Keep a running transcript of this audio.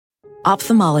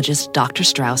Ophthalmologist Dr.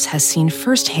 Strauss has seen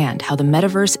firsthand how the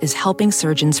metaverse is helping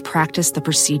surgeons practice the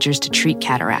procedures to treat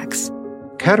cataracts.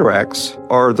 Cataracts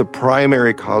are the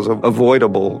primary cause of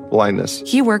avoidable blindness.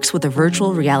 He works with a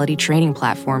virtual reality training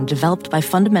platform developed by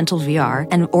Fundamental VR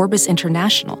and Orbis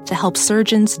International to help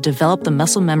surgeons develop the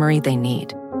muscle memory they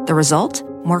need. The result?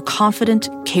 More confident,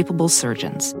 capable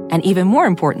surgeons. And even more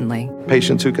importantly,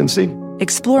 Patients who can see.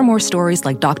 explore more stories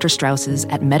like Dr. Strauss's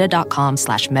at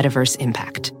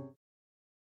meta.com/metaverseimpact.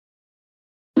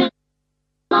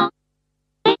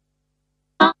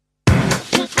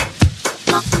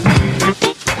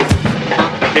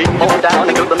 On down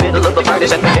into the middle of the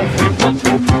parties and get into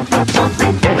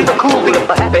the cool beat of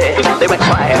the happy, they went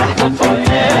fire.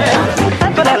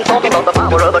 Thankful and talking about the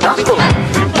power of the gospel.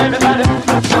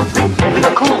 Into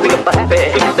the cool beat of the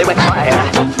happy, they went fire.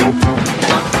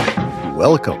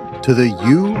 Welcome to the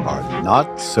You Are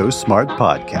Not So Smart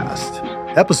podcast,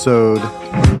 episode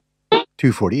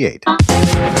 248.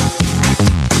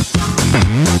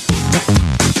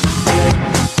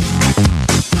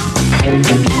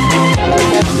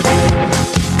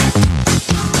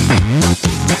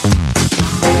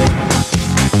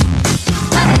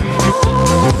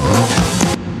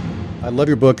 I love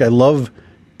your book. I love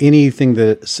anything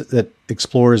that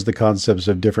explores the concepts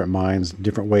of different minds,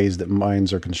 different ways that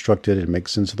minds are constructed and make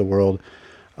sense of the world.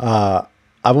 I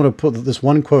want to put this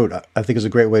one quote I think is a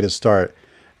great way to start.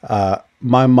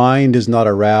 My mind is not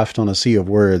a raft on a sea of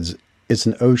words. It's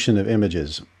an ocean of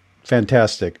images.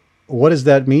 Fantastic. What does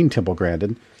that mean, Temple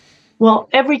Grandin? Well,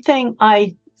 everything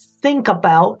I think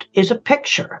about is a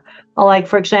picture. Like,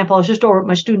 for example, I was just over at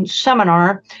my student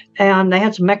seminar and they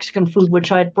had some Mexican food,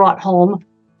 which I had brought home.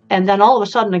 And then all of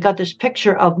a sudden I got this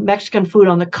picture of Mexican food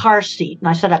on the car seat. And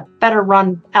I said, I better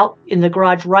run out in the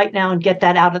garage right now and get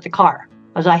that out of the car,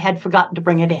 as I had forgotten to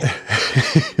bring it in.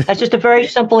 That's just a very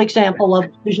simple example of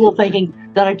visual thinking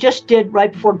that I just did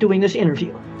right before doing this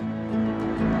interview.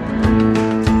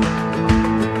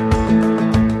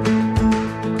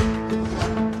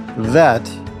 That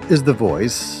is the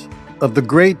voice of the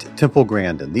great Temple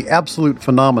Grandin, the absolute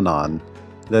phenomenon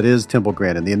that is Temple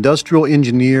Grandin, the industrial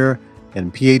engineer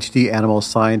and PhD animal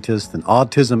scientist and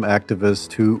autism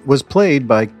activist who was played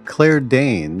by Claire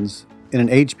Danes in an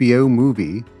HBO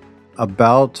movie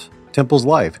about Temple's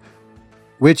life,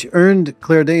 which earned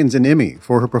Claire Danes an Emmy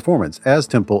for her performance as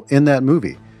Temple in that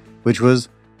movie, which was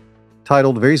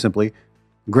titled very simply,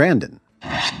 Grandin.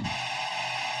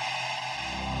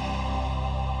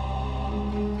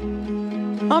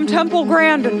 I'm Temple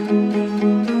Grandin.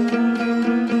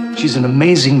 She's an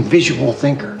amazing visual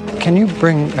thinker. Can you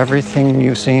bring everything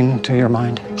you've seen to your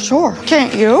mind? Sure.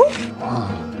 Can't you?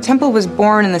 Temple was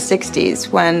born in the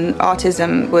 60s when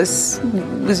autism was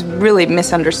really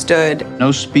misunderstood.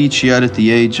 No speech yet at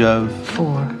the age of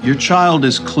 4. Your child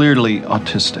is clearly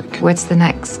autistic. What's the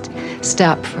next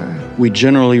step for her? We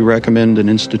generally recommend an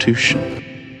institution.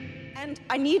 And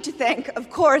I need to thank, of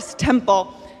course,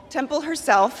 Temple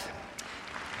herself.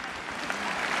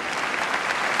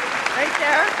 Right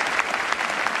there.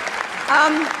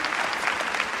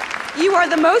 You are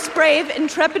the most brave,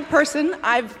 intrepid person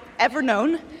I've ever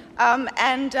known,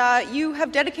 and you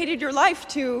have dedicated your life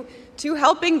to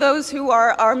helping those who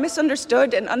are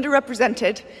misunderstood and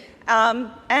underrepresented.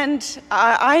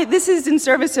 This is in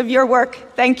service of your work.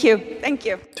 Thank you. Thank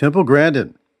you. Temple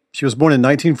Grandin. She was born in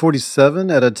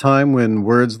 1947 at a time when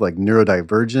words like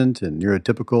neurodivergent and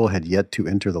neurotypical had yet to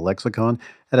enter the lexicon,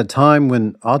 at a time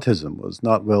when autism was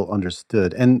not well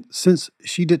understood. And since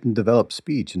she didn't develop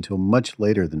speech until much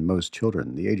later than most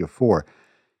children, the age of 4,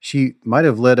 she might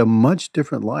have led a much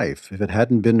different life if it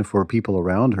hadn't been for people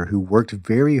around her who worked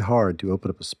very hard to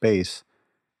open up a space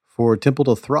for Temple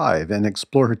to thrive and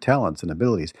explore her talents and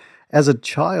abilities. As a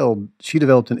child, she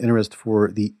developed an interest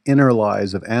for the inner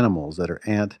lives of animals at her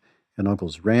aunt and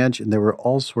uncle's ranch, and there were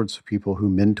all sorts of people who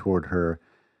mentored her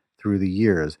through the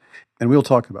years. And we'll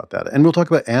talk about that. And we'll talk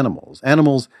about animals.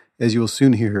 Animals, as you will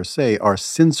soon hear her say, are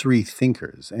sensory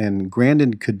thinkers, and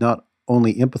Grandin could not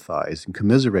only empathize and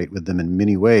commiserate with them in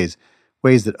many ways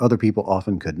that other people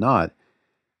often could not,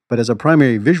 but as a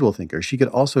primary visual thinker, she could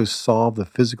also solve the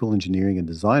physical engineering and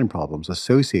design problems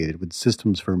associated with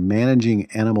systems for managing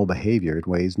animal behavior in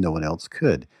ways no one else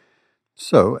could.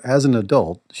 So, as an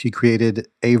adult, she created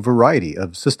a variety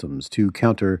of systems to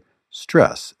counter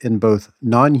stress in both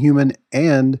non-human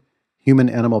and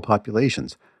human-animal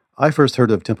populations. I first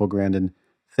heard of Temple Grandin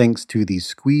thanks to the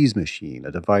squeeze machine,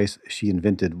 a device she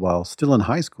invented while still in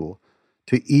high school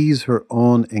to ease her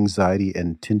own anxiety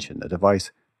and tension, a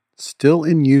device still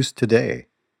in use today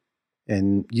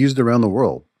and used around the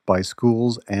world by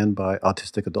schools and by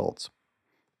autistic adults.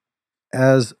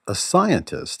 As a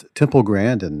scientist, Temple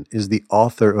Grandin is the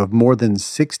author of more than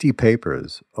 60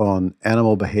 papers on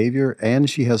animal behavior, and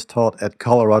she has taught at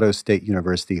Colorado State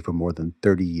University for more than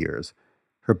 30 years.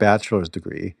 Her bachelor's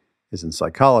degree is in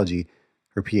psychology,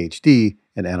 her PhD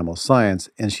in animal science,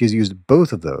 and she has used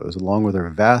both of those, along with her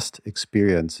vast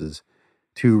experiences,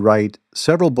 to write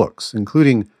several books,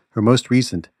 including her most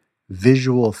recent,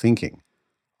 Visual Thinking,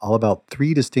 all about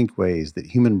 3 distinct ways that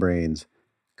human brains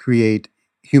create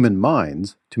human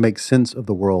minds to make sense of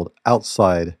the world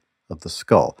outside of the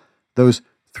skull. Those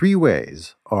 3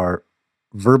 ways are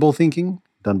verbal thinking,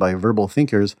 done by verbal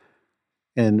thinkers,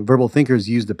 and verbal thinkers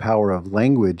use the power of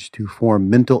language to form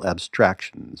mental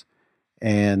abstractions.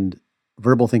 And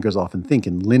verbal thinkers often think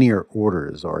in linear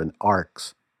orders or in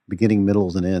arcs, beginning,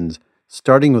 middles, and ends,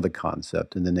 starting with a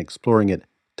concept and then exploring it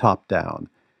top down.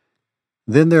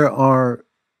 Then there are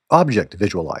object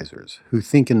visualizers who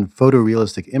think in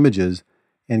photorealistic images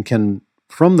and can,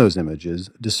 from those images,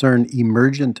 discern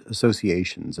emergent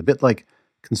associations, a bit like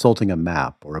consulting a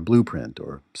map or a blueprint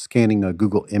or scanning a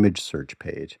Google image search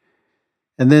page.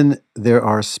 And then there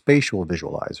are spatial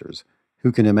visualizers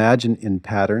who can imagine in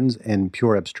patterns and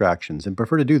pure abstractions and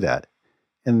prefer to do that.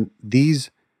 And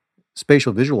these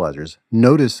spatial visualizers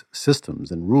notice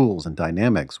systems and rules and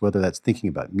dynamics, whether that's thinking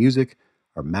about music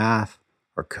or math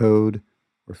or code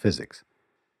or physics.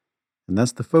 And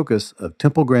that's the focus of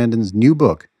Temple Grandin's new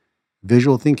book,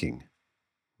 Visual Thinking,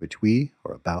 which we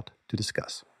are about to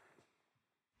discuss.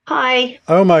 Hi.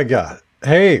 Oh my God.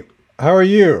 Hey, how are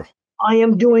you? I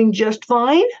am doing just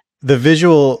fine. The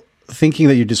visual thinking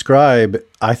that you describe,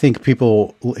 I think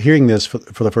people hearing this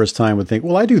for the first time would think,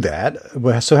 well, I do that.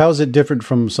 So how is it different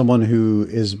from someone who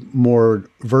is more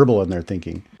verbal in their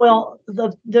thinking? Well,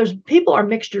 people are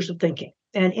mixtures of thinking.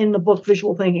 And in the book,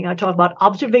 Visual Thinking, I talk about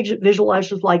object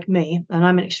visualizers like me, and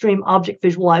I'm an extreme object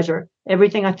visualizer.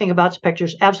 Everything I think about is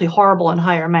pictures, absolutely horrible in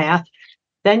higher math.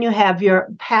 Then you have your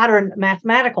pattern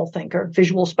mathematical thinker,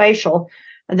 visual spatial,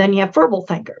 and then you have verbal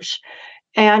thinkers.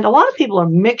 And a lot of people are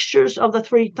mixtures of the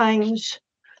 3 things.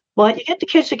 But you get the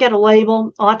kids to get a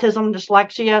label, autism,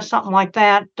 dyslexia, something like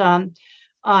that, or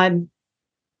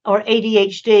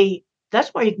ADHD.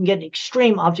 That's where you can get an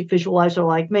extreme object visualizer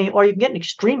like me, or you can get an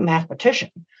extreme mathematician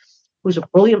who's a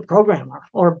brilliant programmer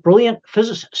or a brilliant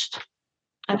physicist.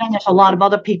 And then there's a lot of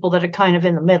other people that are kind of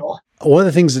in the middle. One of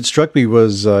the things that struck me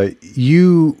was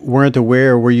you weren't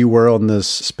aware where you were on this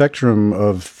spectrum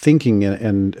of thinking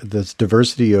and this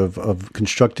diversity of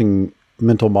constructing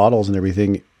mental models and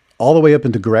everything all the way up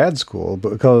into grad school,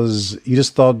 because you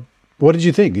just thought, what did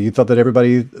you think? You thought that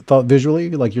everybody thought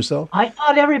visually like yourself? I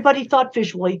thought everybody thought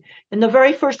visually. In the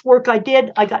very first work I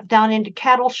did, I got down into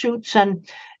cattle chutes,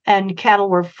 and cattle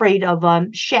were afraid of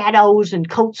shadows and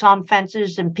coats on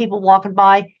fences and people walking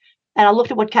by. And I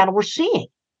looked at what cattle were seeing.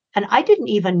 And I didn't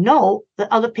even know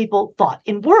that other people thought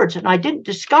in words. And I didn't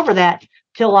discover that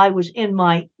till I was in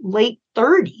my late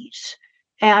 30s.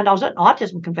 And I was at an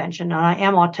autism convention, and I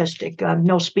am autistic,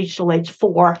 no speech till age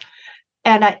 4.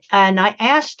 And I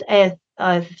asked a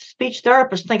speech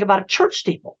therapist to think about a church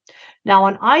steeple. Now,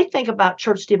 when I think about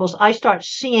church steeples, I start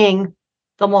seeing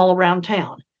them all around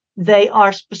town. They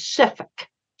are specific.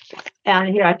 And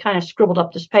here I kind of scribbled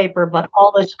up this paper, but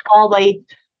all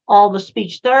the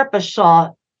speech therapist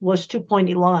saw was 2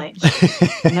 pointy lines.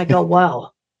 And I go,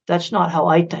 wow, that's not how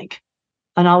I think.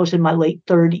 And I was in my late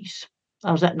 30s.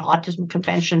 I was at an autism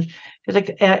convention.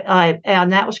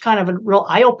 And that was kind of a real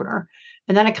eye-opener.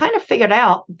 And then I kind of figured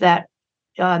out that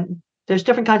there's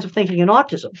different kinds of thinking in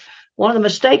autism. One of the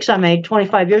mistakes I made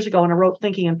 25 years ago when I wrote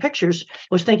Thinking in Pictures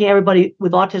was thinking everybody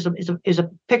with autism is a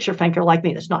picture thinker like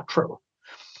me. That's not true.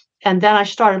 And then I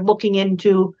started looking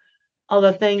into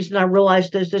other things, and I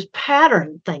realized there's this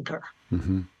pattern thinker.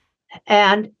 Mm-hmm.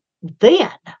 And then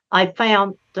I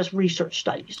found this research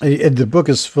studies. The book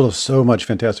is full of so much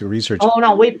fantastic research. Oh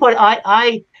no,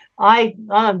 I'm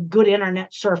a good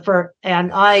internet surfer,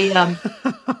 and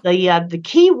the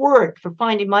key word for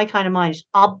finding my kind of mind is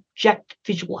object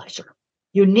visualizer.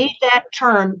 You need that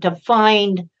term to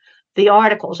find the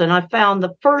articles, and I found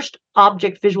the first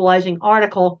object visualizing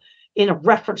article in a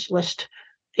reference list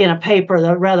in a paper,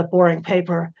 the rather boring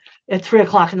paper, at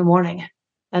 3:00 in the morning.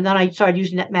 And then I started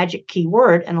using that magic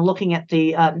keyword and looking at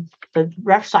the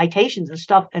ref citations and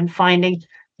stuff and finding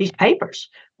these papers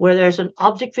where there's an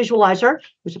object visualizer,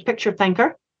 who's a picture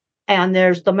thinker, and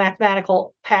there's the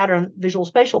mathematical pattern visual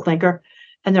spatial thinker,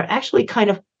 and they're actually kind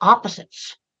of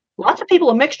opposites. Lots of people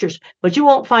are mixtures, but you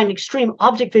won't find an extreme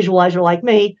object visualizer like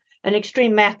me, an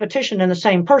extreme mathematician in the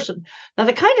same person. Now,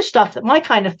 the kind of stuff that my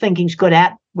kind of thinking's good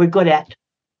at, we're good at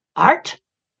art,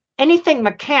 anything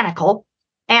mechanical,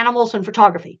 animals, and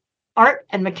photography. art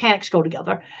and mechanics go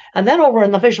together. And then over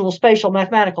in the visual spatial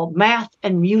mathematical, math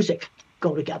and music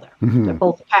go together. Mm-hmm. They're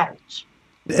both patterns.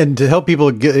 And to help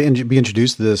people be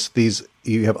introduced to this,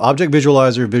 you have object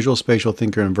visualizer, visual spatial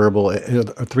thinker, and verbal,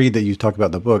 three that you talk about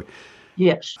in the book.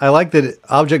 Yes. I like that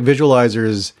object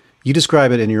visualizers, you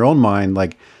describe it in your own mind,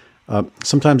 like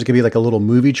sometimes it can be like a little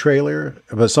movie trailer,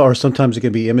 or sometimes it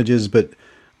can be images, but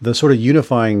the sort of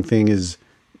unifying thing is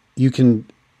you can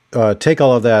take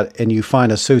all of that and you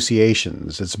find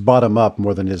associations. It's bottom up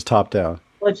more than it is top down.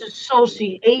 Well, it's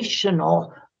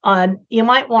associational. You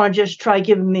might want to just try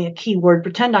giving me a keyword.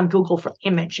 Pretend I'm Google for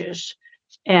images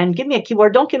and give me a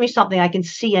keyword. Don't give me something I can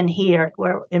see and hear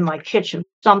where in my kitchen,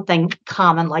 something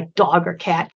common like dog or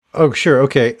cat. Oh, sure.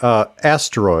 Okay.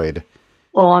 Asteroid.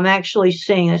 Well, I'm actually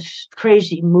seeing this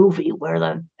crazy movie where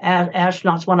the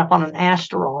astronauts went up on an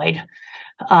asteroid.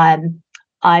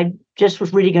 I just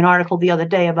was reading an article the other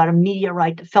day about a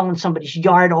meteorite that fell in somebody's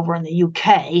yard over in the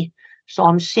UK. So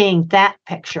I'm seeing that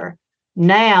picture.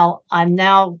 Now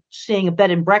I'm seeing a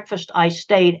bed and breakfast I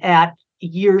stayed at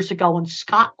years ago in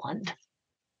Scotland.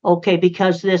 Okay,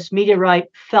 because this meteorite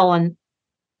fell in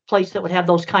a place that would have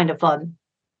those kind of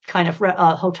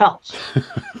hotels.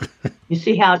 You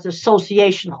see how it's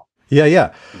associational.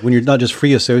 Yeah. When you're not just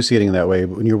free associating that way,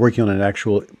 but when you're working on an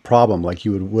actual problem like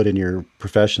you would in your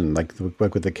profession, like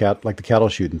with the cattle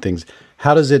shoot and things,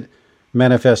 how does it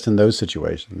manifest in those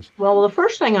situations? Well, the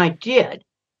first thing I did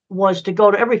was to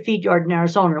go to every feed yard in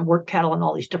Arizona and work cattle in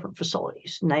all these different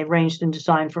facilities. And they ranged in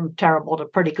design from terrible to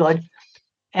pretty good.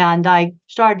 And I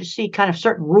started to see kind of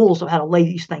certain rules of how to lay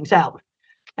these things out.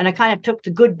 And I kind of took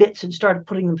the good bits and started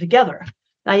putting them together.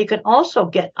 Now, you can also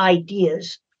get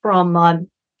ideas from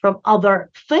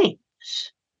other things,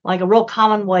 like a real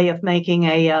common way of making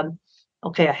a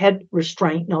head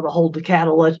restraint, to hold the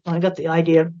cattle. I got the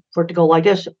idea for it to go like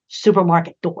this: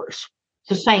 supermarket doors. It's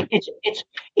the same.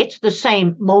 It's the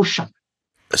same motion.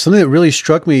 Something that really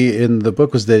struck me in the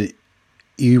book was that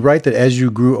you write that as you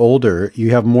grew older,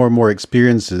 you have more and more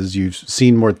experiences. You've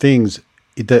seen more things.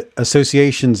 The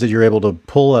associations that you're able to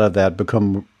pull out of that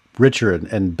become richer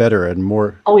and better and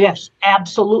more. Oh, yes,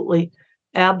 absolutely.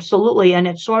 Absolutely. And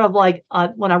it's sort of like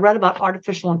when I read about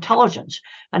artificial intelligence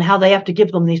and how they have to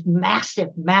give them these massive,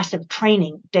 massive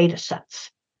training data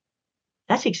sets.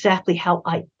 That's exactly how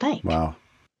I think. Wow.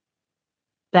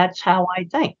 That's how I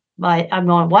think. I'm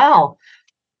going, wow.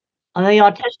 And the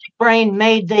autistic brain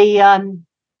made the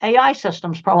AI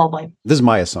systems probably. This is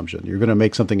my assumption. You're going to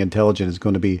make something intelligent. It's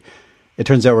going to be, it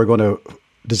turns out we're going to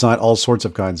design all sorts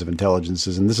of kinds of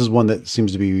intelligences. And this is one that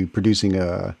seems to be producing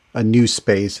a new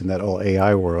space in that whole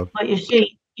AI world. But you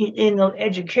see, in the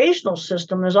educational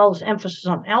system, there's all this emphasis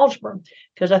on algebra,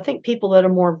 because I think people that are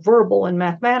more verbal and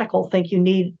mathematical think you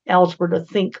need algebra to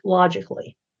think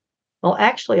logically. Well,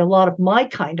 actually, a lot of my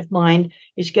kind of mind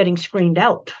is getting screened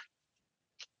out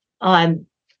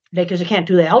because I can't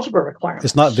do the algebra requirements.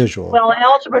 It's not visual. Well,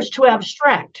 algebra is too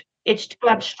abstract. It's too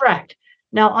abstract.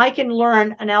 Now, I can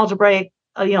learn an algebraic,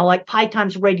 like pi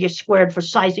times radius squared for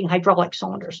sizing hydraulic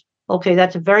cylinders. Okay,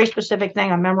 that's a very specific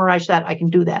thing. I memorized that. I can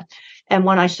do that. And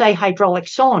when I say hydraulic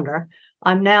cylinder,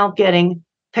 I'm now getting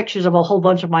pictures of a whole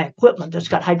bunch of my equipment that's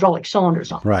got hydraulic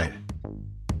cylinders on it. Right.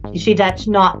 You see, that's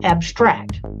not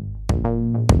abstract.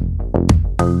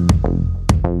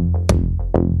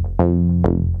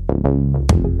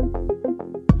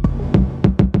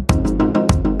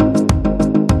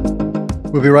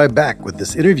 We'll be right back with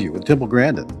this interview with Temple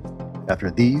Grandin after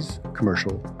these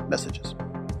commercial messages.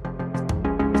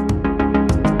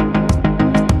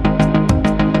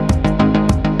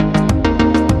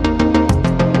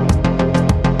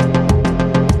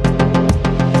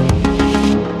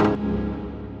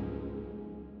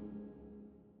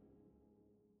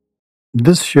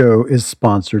 This show is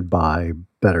sponsored by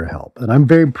BetterHelp, and I'm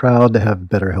very proud to have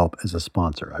BetterHelp as a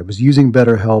sponsor. I was using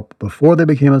BetterHelp before they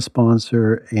became a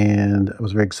sponsor, and I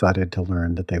was very excited to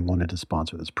learn that they wanted to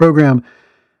sponsor this program.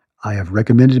 I have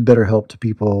recommended BetterHelp to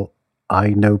people. I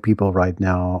know people right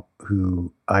now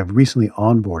who I've recently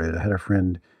onboarded. I had a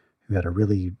friend who had a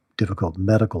really difficult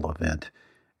medical event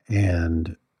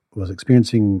and was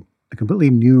experiencing a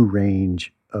completely new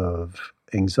range of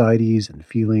anxieties and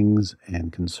feelings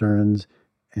and concerns.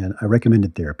 And I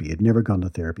recommended therapy. I'd never gone to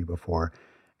therapy before.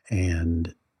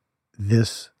 And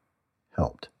this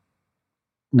helped.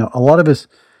 Now, a lot of us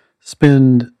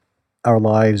spend our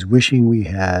lives wishing we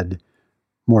had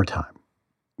more time.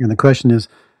 And the question is,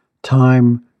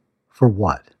 time for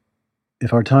what?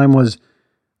 If our time was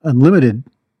unlimited,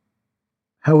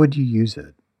 how would you use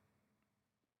it?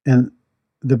 And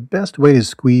the best way to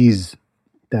squeeze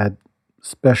that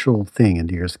special thing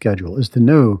into your schedule is to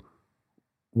know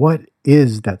what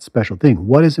is that special thing?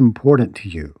 What is important to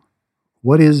you?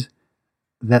 What is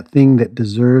that thing that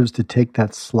deserves to take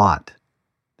that slot,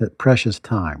 that precious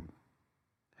time?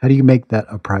 How do you make that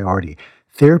a priority?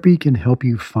 Therapy can help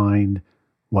you find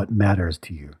what matters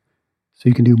to you so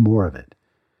you can do more of it.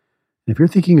 And if you're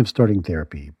thinking of starting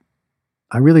therapy,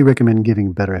 I really recommend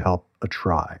giving BetterHelp a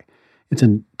try. It's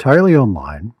entirely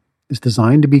online. It's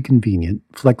designed to be convenient,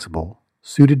 flexible,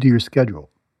 suited to your schedule.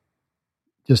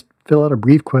 Just fill out a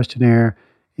brief questionnaire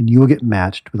and you will get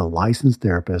matched with a licensed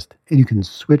therapist, and you can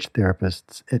switch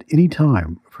therapists at any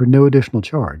time for no additional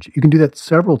charge. You can do that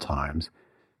several times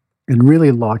and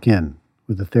really lock in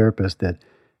with a therapist that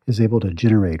is able to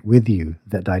generate with you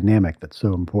that dynamic that's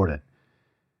so important.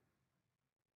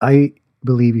 I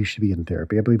believe you should be in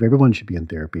therapy. I believe everyone should be in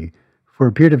therapy for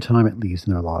a period of time at least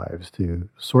in their lives to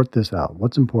sort this out.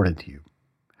 What's important to you?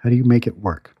 How do you make it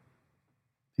work?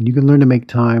 And you can learn to make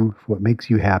time for what makes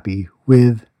you happy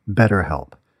with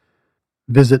BetterHelp.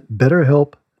 Visit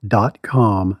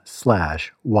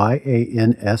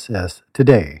betterhelp.com/YANSS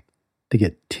today to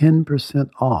get 10%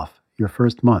 off your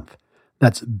first month.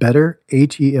 That's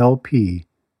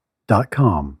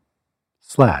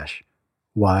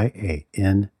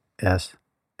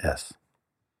betterhelp.com/YANSS.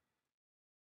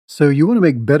 So you want to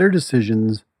make better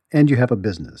decisions and you have a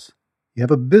business. You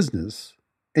have a business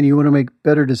and you want to make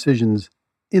better decisions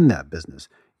in that business.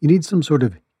 You need some sort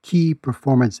of key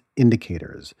performance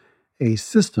indicators, a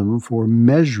system for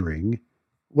measuring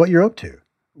what you're up to,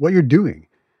 what you're doing,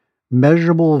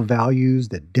 measurable values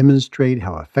that demonstrate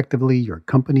how effectively your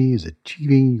company is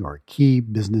achieving your key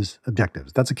business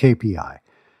objectives. That's a KPI.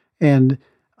 And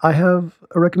I have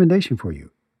a recommendation for you.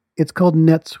 It's called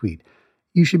NetSuite.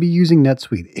 You should be using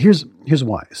NetSuite. Here's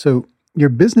why. So your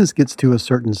business gets to a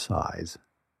certain size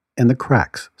and the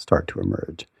cracks start to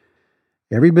emerge.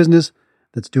 Every business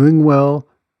that's doing well,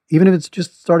 even if it's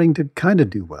just starting to kind of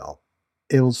do well,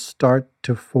 it'll start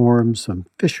to form some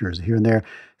fissures here and there.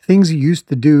 Things you used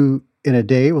to do in a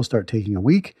day will start taking a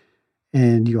week,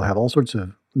 and you'll have all sorts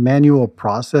of manual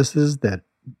processes that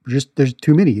there's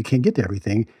too many. You can't get to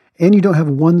everything, and you don't have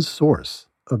one source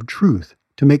of truth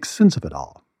to make sense of it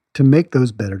all, to make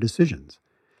those better decisions.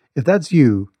 If that's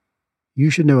you, you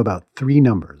should know about 3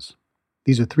 numbers.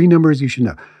 These are 3 numbers you should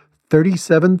know.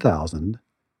 37,000,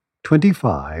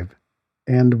 25,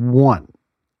 and 1.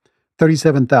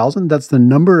 37,000, that's the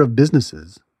number of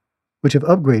businesses which have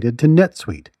upgraded to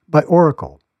NetSuite by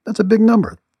Oracle. That's a big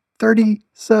number.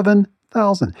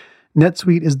 37,000.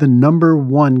 NetSuite is the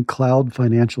 #1 cloud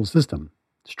financial system,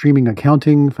 streaming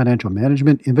accounting, financial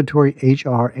management, inventory,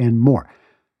 HR, and more.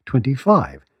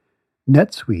 25.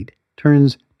 NetSuite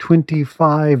turns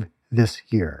 25 this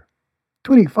year.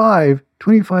 25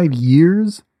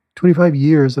 years? 25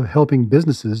 years of helping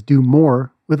businesses do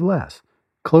more with less,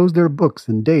 close their books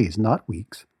in days, not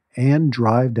weeks, and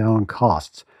drive down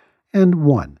costs. And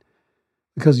 1,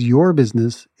 because your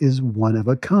business is one of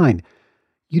a kind.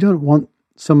 You don't want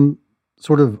some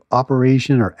sort of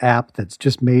operation or app that's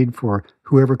just made for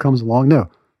whoever comes along. No,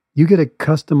 you get a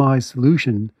customized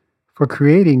solution for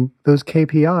creating those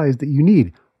KPIs that you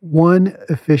need. One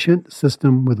efficient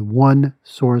system with one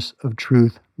source of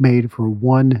truth made for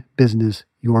one business,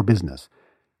 your business.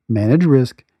 Manage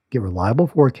risk, get reliable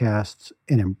forecasts,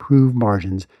 and improve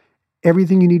margins.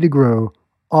 Everything you need to grow,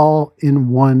 all in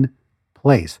one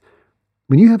place.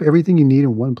 When you have everything you need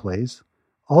in one place,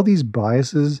 all these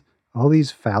biases, all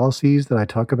these fallacies that I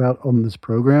talk about on this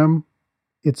program,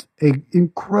 it's an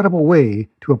incredible way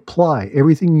to apply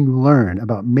everything you learn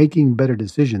about making better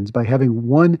decisions by having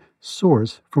one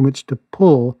source from which to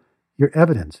pull your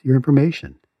evidence, your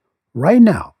information. Right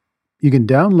now, you can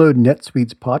download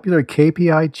NetSuite's popular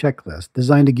KPI checklist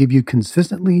designed to give you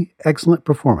consistently excellent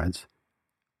performance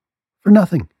for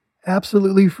nothing,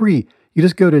 absolutely free. You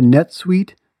just go to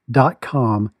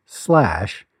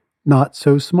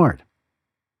netsuite.com/notsosmart.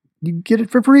 You get it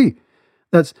for free.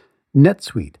 That's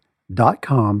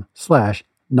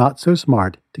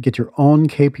netsuite.com/notsosmart to get your own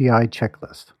KPI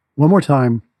checklist. One more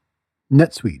time,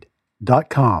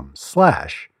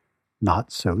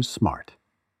 netsuite.com/notsosmart.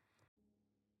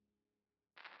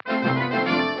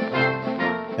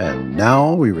 And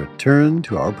now we return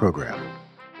to our program.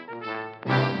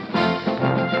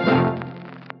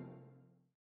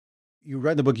 You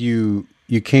read the book, you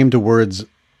came to words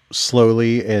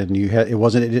slowly, and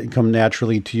it didn't come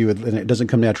naturally to you, and it doesn't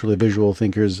come naturally to visual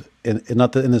thinkers, and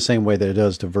not in the same way that it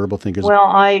does to verbal thinkers. Well,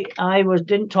 I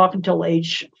didn't talk until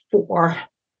age 4.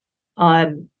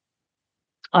 I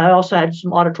also had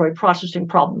some auditory processing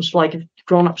problems. Like if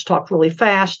grown-ups talk really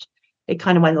fast, it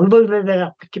kind of went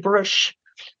gibberish.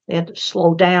 They had to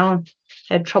slow down.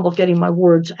 Had trouble getting my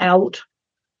words out.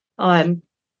 And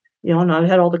I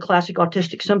had all the classic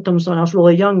autistic symptoms when I was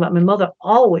really young, but my mother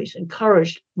always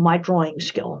encouraged my drawing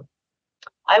skill.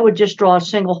 I would just draw a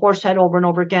single horse head over and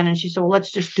over again, and she said, "Well,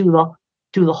 let's just do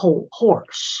the whole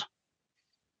horse,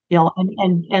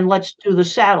 and let's do the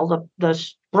saddle,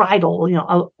 the bridle,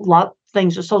 a lot of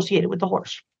things associated with the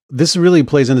horse." This really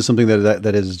plays into something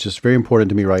that is just very important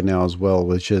to me right now as well,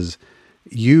 which is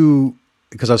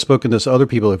because I've spoken to other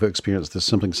people who've experienced this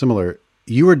something similar.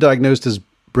 You were diagnosed as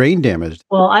brain damaged.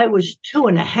 Well, I was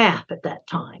 2.5 at that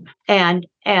time, and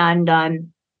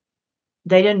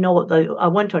they didn't know I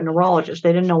went to a neurologist.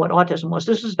 They didn't know what autism was.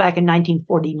 This was back in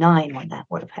 1949 when that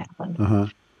would have happened. Uh-huh.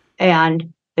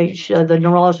 And the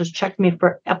neurologist checked me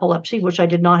for epilepsy, which I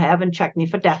did not have, and checked me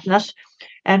for deafness.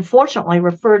 And fortunately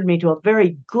referred me to a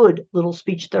very good little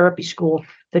speech therapy school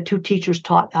that 2 teachers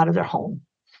taught out of their home.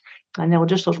 And they were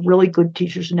just those really good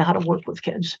teachers who know how to work with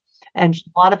kids. And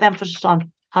a lot of emphasis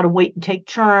on how to wait and take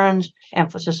turns,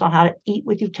 emphasis on how to eat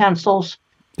with utensils.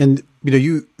 And,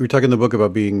 you were talking in the book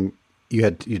about you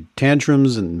had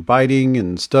tantrums and biting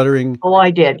and stuttering. Oh,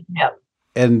 I did. Yeah.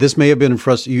 And this may have been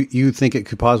you think it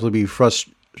could possibly be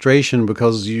frustration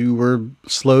because you were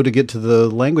slow to get to the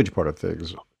language part of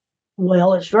things.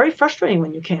 Well, it's very frustrating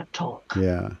when you can't talk.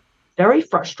 Yeah. Very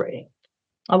frustrating.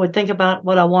 I would think about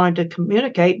what I wanted to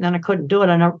communicate, and then I couldn't do it.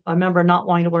 I remember not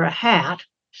wanting to wear a hat,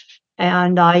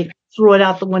 and I threw it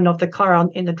out the window of the car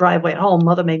in the driveway at home.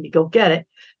 Mother made me go get it.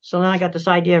 So then I got this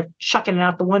idea of chucking it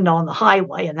out the window on the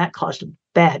highway, and that caused a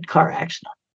bad car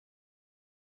accident.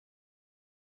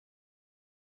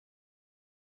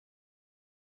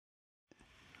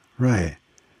 Right.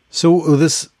 So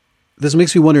this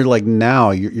makes me wonder. Like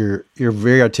now, you're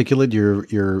very articulate.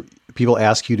 You're people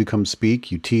ask you to come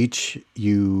speak. You teach.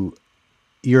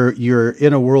 You're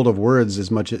in a world of words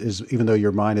as much as even though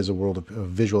your mind is a world of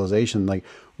visualization. Like,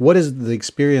 what does the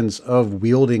experience of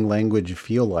wielding language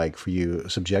feel like for you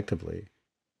subjectively?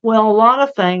 Well, a lot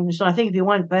of things. I think if you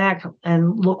went back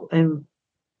and look and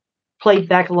played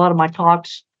back a lot of my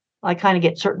talks, I kind of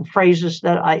get certain phrases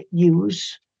that I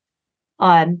use.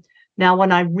 Now,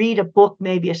 when I read a book,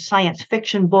 maybe a science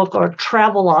fiction book or a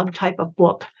travelogue type of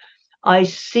book, I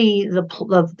see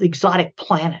the exotic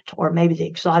planet or maybe the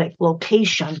exotic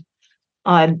location.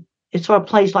 It sort of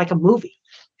plays like a movie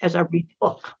as I read the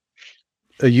book.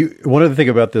 One other thing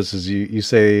about this is you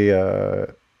say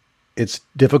it's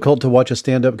difficult to watch a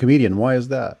stand-up comedian. Why is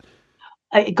that?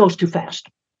 It goes too fast.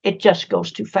 It just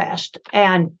goes too fast.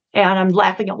 And I'm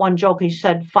laughing at one joke. He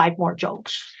said 5 more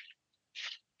jokes.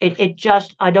 I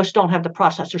just don't have the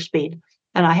processor speed.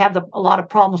 And I have a lot of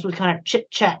problems with kind of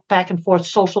chit chat back and forth,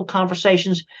 social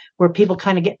conversations where people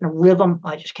kind of get in a rhythm.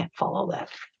 I just can't follow that.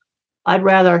 I'd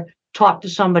rather talk to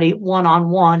somebody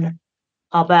one-on-one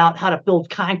about how to build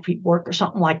concrete work or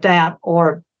something like that,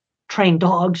 or train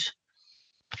dogs.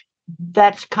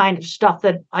 That's kind of stuff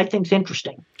that I think is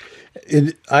interesting.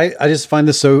 I just find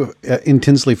this so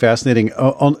intensely fascinating,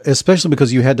 especially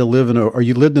because you had to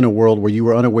you lived in a world where you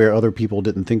were unaware other people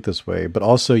didn't think this way, but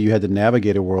also you had to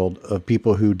navigate a world of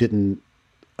people who didn't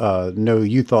know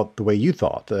you thought the way you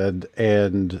thought,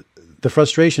 and the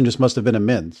frustration just must have been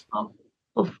immense.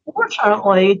 Well,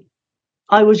 fortunately,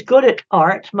 I was good at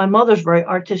art. My mother's very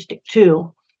artistic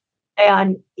too.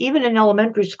 And even in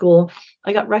elementary school,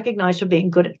 I got recognized for being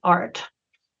good at art.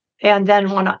 And then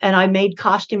I made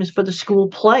costumes for the school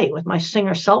play with my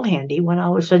Singer Sew Handy when I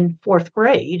was in 4th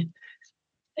grade.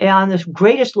 And this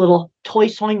greatest little toy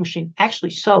sewing machine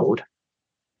actually sewed.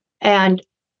 And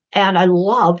I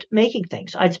loved making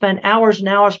things. I'd spend hours and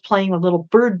hours playing with little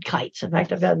bird kites. In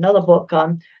fact, I've got another book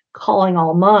on Calling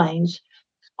All Minds,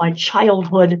 my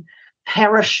childhood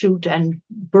parachute and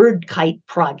bird kite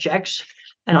projects.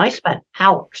 And I spent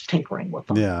hours tinkering with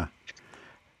them. Yeah.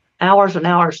 Hours and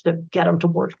hours to get them to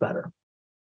work better.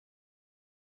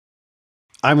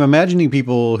 I'm imagining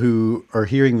people who are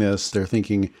hearing this, they're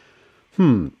thinking,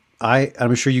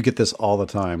 I'm sure you get this all the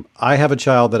time. I have a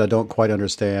child that I don't quite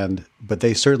understand, but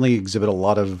they certainly exhibit a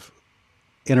lot of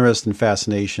interest and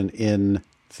fascination in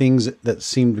things that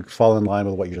seem to fall in line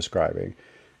with what you're describing.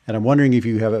 And I'm wondering if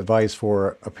you have advice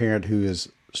for a parent who is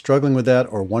struggling with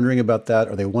that or wondering about that,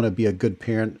 or they want to be a good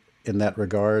parent in that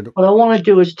regard. What I want to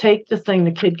do is take the thing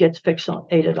the kid gets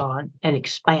fixated on and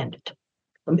expand it.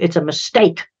 It's a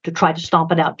mistake to try to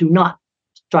stomp it out. Do not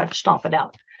try to stomp it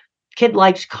out. Kid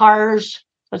likes cars,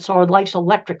 or likes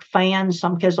electric fans.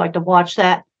 Some kids like to watch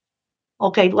that.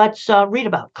 Okay, let's read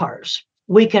about cars.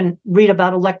 We can read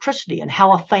about electricity and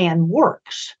how a fan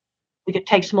works. We could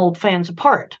take some old fans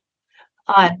apart.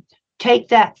 Take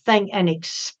that thing and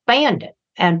expand it.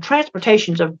 And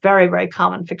transportation is a very, very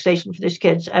common fixation for these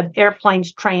kids.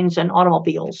 Airplanes, trains, and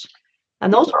automobiles.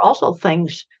 And those are also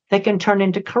things that can turn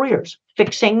into careers.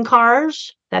 Fixing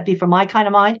cars, that'd be for my kind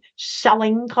of mind.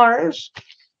 Selling cars.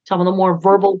 Some of the more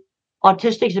verbal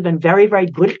autistics have been very, very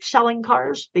good at selling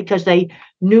cars because they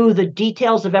knew the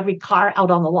details of every car out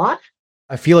on the lot.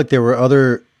 I feel like there were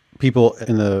other people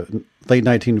in the late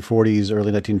 1940s,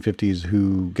 early 1950s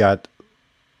who got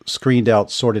screened out,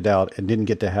 sorted out, and didn't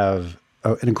get to have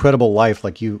an incredible life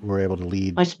like you were able to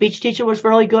lead. My speech teacher was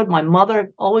really good. My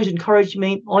mother always encouraged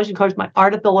me, always encouraged my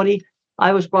art ability.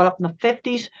 I was brought up in the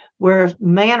 50s where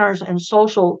manners and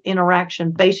social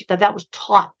interaction, that was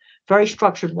taught very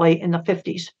structured way in the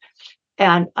 50s.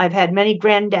 And I've had many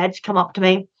granddads come up to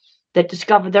me that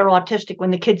discovered they're autistic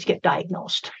when the kids get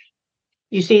diagnosed.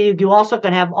 You see, you also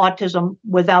can have autism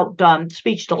without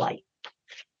speech delay.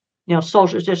 It's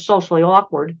just socially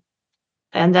awkward.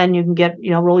 And then you can get,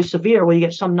 really severe where you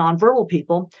get some nonverbal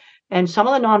people. And some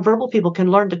of the nonverbal people can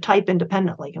learn to type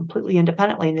independently, completely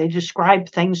independently. And they describe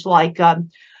things like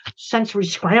sensory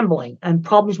scrambling and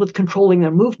problems with controlling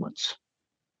their movements.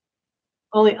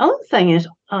 Well, the other thing is,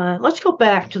 let's go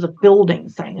back to the building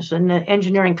things and the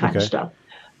engineering kind of stuff.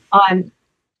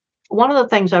 One of the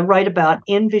things I write about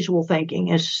in visual thinking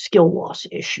is skill loss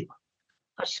issue,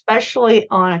 especially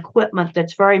on equipment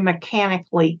that's very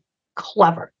mechanically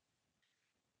clever.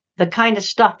 The kind of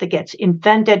stuff that gets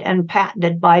invented and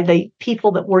patented by the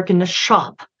people that work in the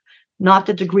shop, not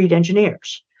the degreed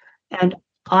engineers. And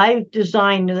I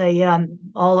designed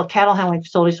all the cattle handling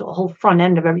facilities, the whole front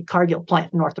end of every Cargill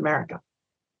plant in North America.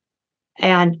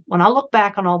 And when I look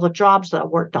back on all the jobs that I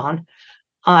worked on,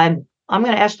 I'm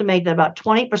going to estimate that about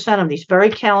 20% of these very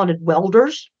talented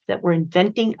welders that were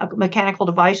inventing mechanical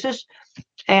devices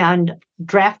and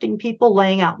drafting people,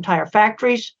 laying out entire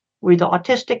factories, were either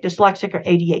autistic, dyslexic, or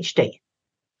ADHD.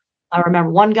 I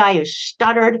remember one guy who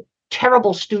stuttered,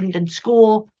 terrible student in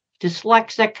school,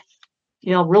 dyslexic,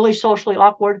 really socially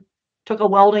awkward, took a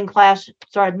welding class,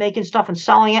 started making stuff and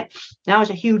selling it. Now has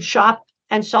a huge shop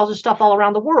and sells his stuff all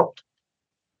around the world.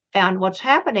 And what's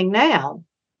happening now,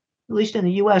 at least in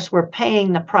the US, we're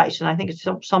paying the price, and I think it's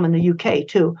some in the UK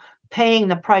too, paying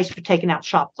the price for taking out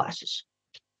shop classes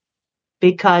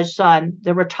because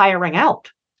they're retiring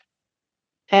out.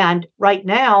 And right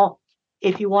now,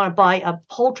 if you want to buy a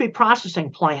poultry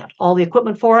processing plant, all the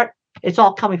equipment for it, it's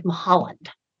all coming from Holland.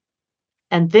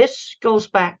 And this goes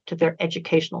back to their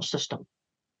educational system.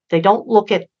 They don't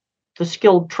look at the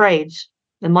skilled trades,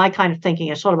 and my kind of thinking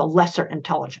is sort of a lesser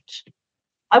intelligence.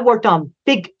 I worked on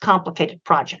big, complicated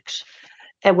projects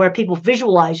and where people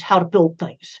visualize how to build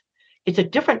things. It's a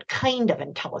different kind of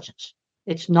intelligence.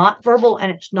 It's not verbal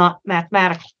and it's not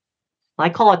mathematical. I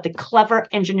call it the clever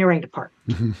engineering department.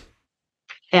 Mm-hmm.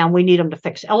 And we need them to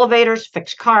fix elevators,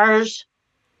 fix cars.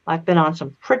 I've been on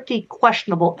some pretty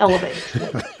questionable elevators.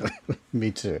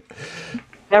 Me too.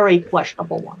 Very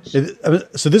questionable ones.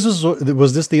 So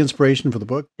was this the inspiration for the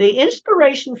book? The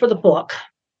inspiration for the book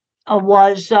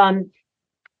was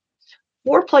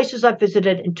 4 places I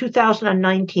visited in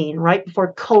 2019, right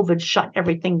before COVID shut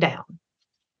everything down.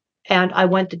 And I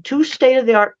went to 2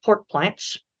 state-of-the-art pork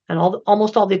plants, and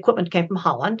almost all the equipment came from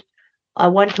Holland. I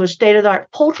went to a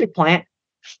state-of-the-art poultry plant,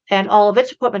 and all of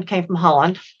its equipment came from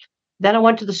Holland. Then I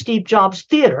went to the Steve Jobs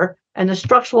Theater, and the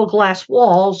structural glass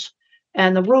walls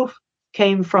and the roof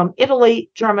came from Italy,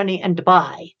 Germany, and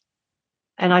Dubai.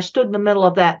 And I stood in the middle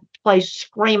of that place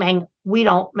screaming, "We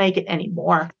don't make it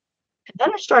anymore." And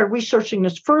then I started researching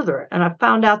this further, and I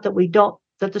found out that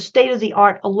that the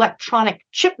state-of-the-art electronic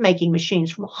chip-making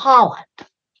machines from Holland.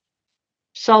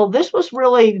 So this was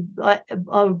really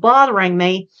bothering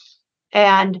me,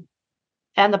 and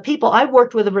the people I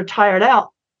worked with have retired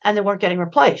out, and they weren't getting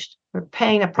replaced. They're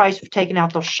paying the price for taking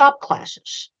out those shop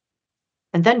classes.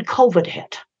 And then COVID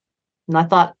hit, and I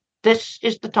thought, this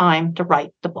is the time to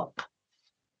write the book.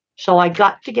 So I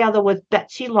got together with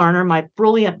Betsy Lerner, my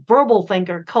brilliant verbal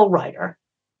thinker co-writer,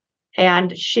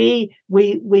 and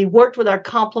we worked with our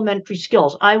complementary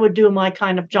skills. I would do my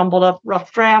kind of jumbled up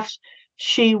rough drafts.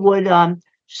 She would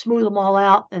smooth them all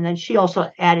out, and then she also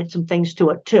added some things to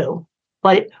it too.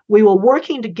 But we were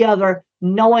working together,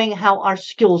 knowing how our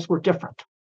skills were different.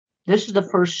 This is the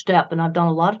first step, and I've done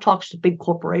a lot of talks to big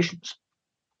corporations,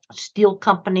 steel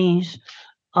companies,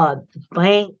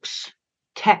 banks,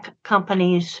 tech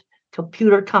companies,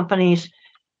 computer companies,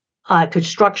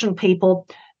 construction people.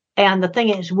 And the thing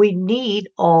is, we need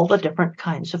all the different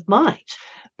kinds of minds.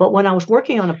 But when I was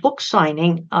working on a book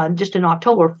signing just in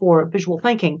October for Visual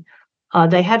Thinking,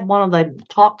 they had one of the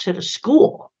talks at a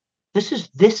school. This is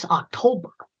this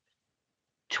October,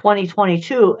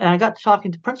 2022. And I got to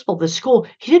talking to the principal of this school.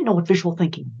 He didn't know what visual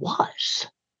thinking was.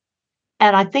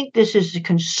 And I think this is a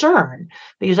concern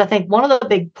because I think one of the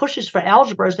big pushes for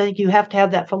algebra is I think you have to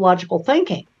have that for logical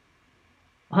thinking.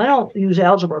 I don't use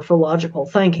algebra for logical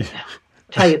thinking.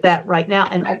 Tell you that right now.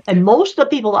 And most of the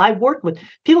people I worked with,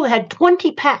 people that had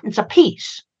 20 patents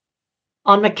apiece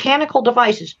on mechanical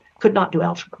devices, could not do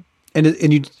algebra.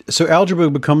 So algebra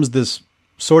becomes this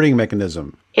sorting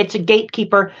mechanism. It's a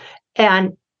gatekeeper,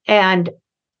 and I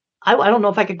don't know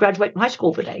if I could graduate from high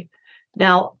school today.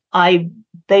 Now, I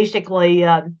basically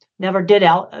never did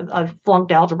I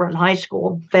flunked algebra in high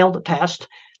school, failed the test.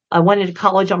 I went into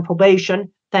college on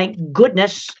probation. Thank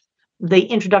goodness the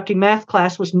introductory math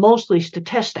class was mostly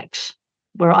statistics,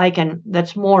 where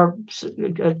that's more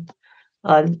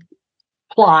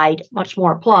applied, much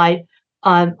more applied.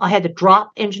 I had to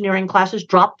drop engineering classes,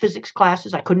 drop physics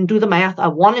classes. I couldn't do the math. I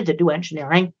wanted to do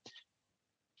engineering.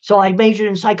 So I majored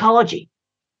in psychology.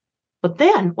 But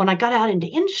then when I got out into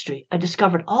industry, I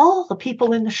discovered all the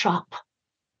people in the shop.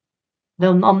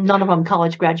 None of them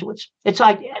college graduates. It's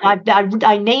like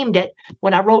I named it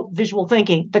when I wrote Visual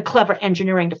Thinking, the clever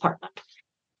engineering department.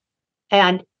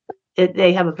 And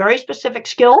they have a very specific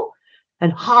skill.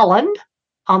 And Holland,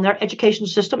 on their education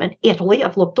system, and Italy,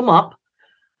 I've looked them up.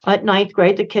 At 9th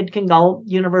grade, the kid can go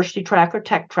university track or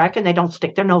tech track, and they don't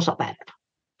stick their nose up at it.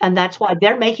 And that's why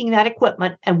they're making that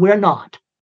equipment, and we're not.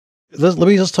 Let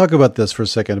me just talk about this for a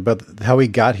second, about how we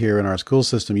got here in our school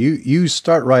system. You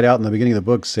start right out in the beginning of the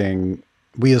book saying,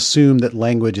 we assume that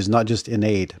language is not just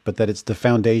innate, but that it's the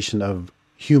foundation of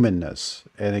humanness.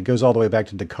 And it goes all the way back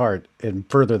to Descartes and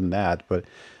further than that. But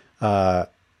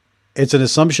it's an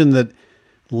assumption that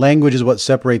language is what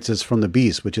separates us from the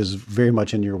beast, which is very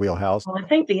much in your wheelhouse. Well, I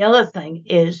think the other thing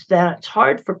is that it's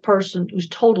hard for a person who's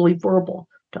totally verbal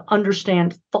to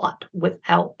understand thought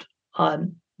without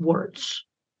words.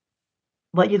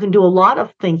 But you can do a lot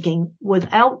of thinking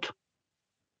without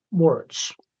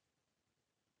words.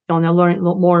 And they're learning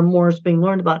more and more is being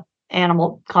learned about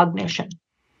animal cognition.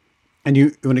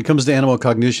 And when it comes to animal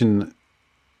cognition,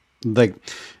 like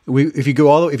if you go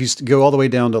all the way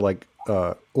down to like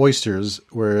oysters,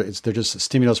 where they're just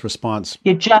stimulus response.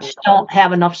 You just don't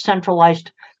have enough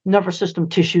centralized nervous system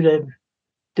tissue to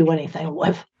do anything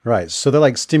with. Right. So they're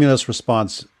like stimulus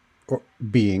response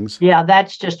beings. Yeah,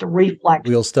 that's just a reflex.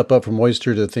 We'll step up from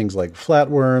oyster to things like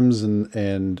flatworms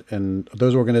and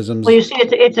those organisms. Well, you see,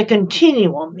 it's a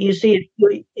continuum. You see,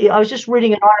 I was just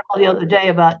reading an article the other day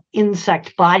about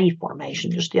insect body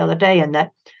formation just the other day, and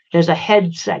that there's a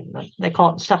head segment, they call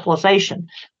it encephalization,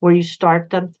 where you start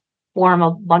to form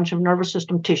a bunch of nervous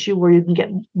system tissue where you can get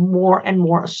more and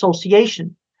more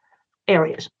association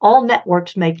areas. All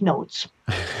networks make nodes.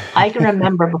 I can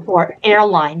remember before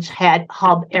airlines had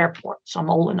hub airports. I'm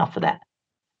old enough for that.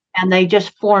 And they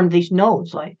just formed these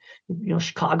nodes like,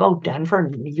 Chicago, Denver,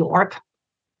 New York,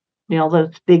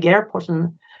 the big airports.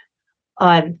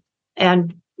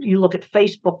 And you look at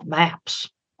Facebook maps,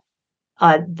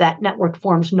 that network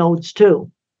forms nodes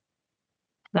too.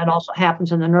 That also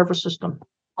happens in the nervous system.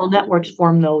 All networks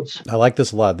form nodes. I like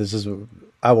this a lot.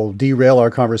 I will derail our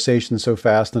conversation so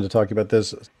fast into talking about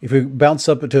this. If we bounce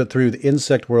up through the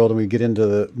insect world and we get into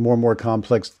the more and more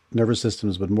complex nervous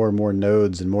systems with more and more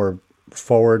nodes and more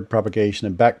forward propagation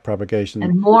and back propagation.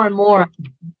 And more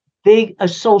big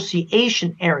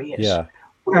association areas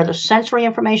where the sensory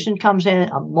information comes in,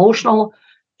 emotional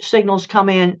signals come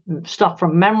in, stuff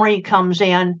from memory comes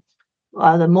in.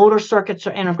 The motor circuits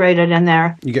are integrated in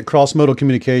there. You get cross-modal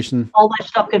communication. All that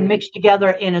stuff can mix together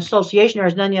in association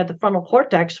areas. And then you have the frontal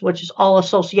cortex, which is all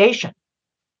association.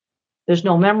 There's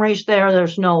no memories there.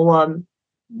 There's no,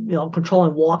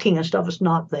 controlling walking and stuff is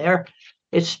not there.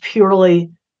 It's purely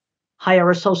higher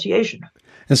association.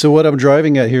 And so what I'm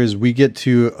driving at here is we get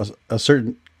to a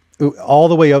certain, all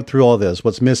the way up through all this,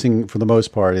 what's missing for the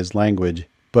most part is language.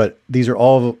 But these are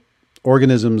all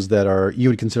organisms that you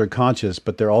would consider conscious,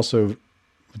 but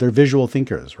they're visual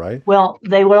thinkers, right? Well,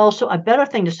 they would also, a better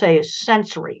thing to say is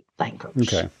sensory thinkers.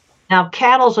 Okay. Now,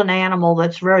 cattle's an animal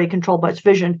that's very controlled by its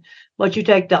vision, but you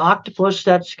take the octopus,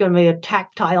 that's going to be a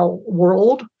tactile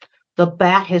world. The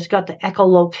bat has got the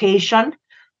echolocation.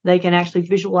 They can actually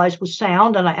visualize with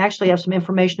sound, and I actually have some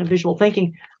information in visual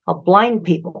thinking. Blind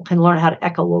people can learn how to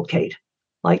echolocate,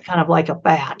 kind of like a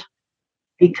bat.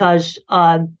 Because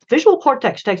visual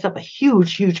cortex takes up a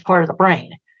huge, huge part of the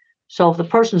brain. So if the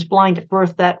person's blind at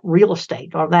birth, that real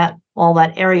estate or all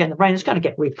that area in the brain is going to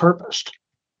get repurposed.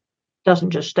 It doesn't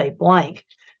just stay blank.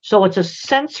 So it's a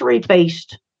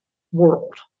sensory-based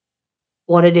world.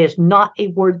 What it is, not a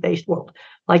word-based world.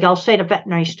 Like I'll say to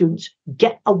veterinary students,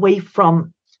 get away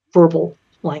from verbal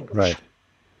language. Right.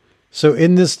 So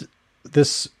in this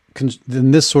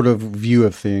sort of view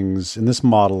of things, in this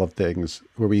model of things,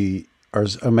 where we are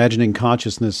imagining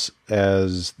consciousness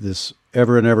as this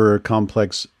ever and ever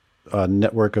complex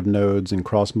network of nodes and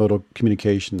cross-modal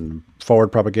communication, forward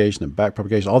propagation and back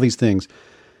propagation, all these things.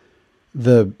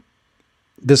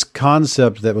 This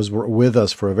concept that was with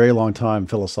us for a very long time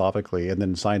philosophically and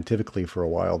then scientifically for a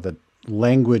while, that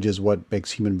language is what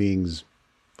makes human beings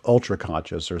ultra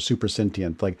conscious or super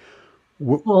sentient. Like,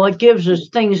 well, it gives us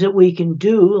things that we can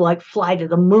do, like fly to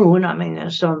the moon. I mean,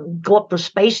 there's go up to the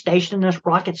space station. There's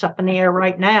rockets up in the air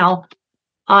right now.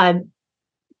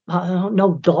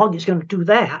 No dog is going to do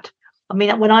that. I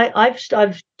mean, when I've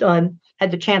had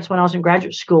the chance when I was in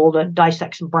graduate school to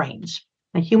dissect some brains,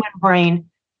 a human brain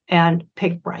and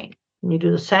pig brain. And you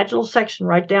do the sagittal section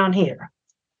right down here.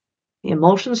 The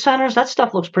emotion centers, that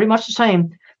stuff looks pretty much the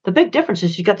same. The big difference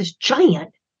is you got this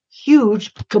giant,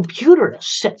 huge computer that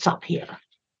sits up here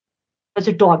that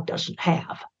the dog doesn't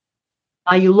have.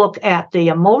 Now you look at the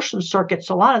emotion circuits,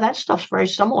 a lot of that stuff's very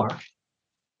similar.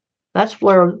 That's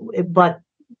where, but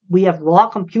we have raw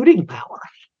computing power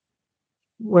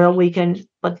where we can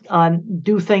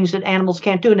do things that animals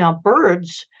can't do. Now,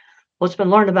 birds, what's been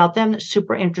learned about them that's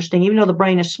super interesting, even though the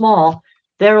brain is small,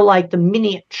 they're like the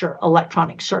miniature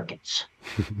electronic circuits.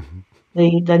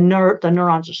 The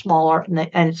neurons are smaller,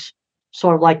 and it's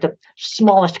sort of like the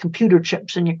smallest computer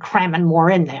chips, and you're cramming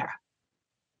more in there.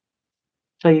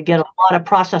 So you get a lot of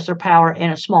processor power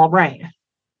in a small brain.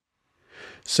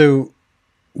 So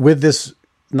with this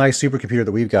nice supercomputer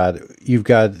that we've got, you've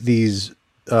got these,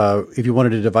 if you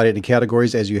wanted to divide it into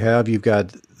categories as you have, you've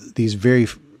got these very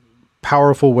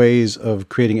powerful ways of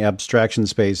creating abstraction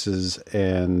spaces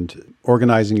and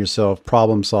organizing yourself,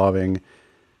 problem solving,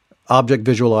 object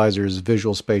visualizers,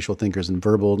 visual spatial thinkers, and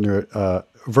verbal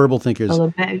thinkers.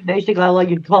 So basically, I like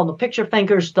you'd call them the picture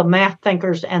thinkers, the math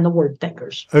thinkers, and the word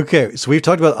thinkers. Okay, so we've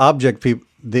talked about object people.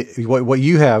 What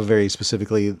you have very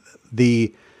specifically,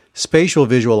 the spatial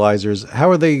visualizers.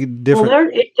 How are they different? Well,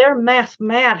 they're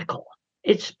mathematical.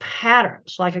 It's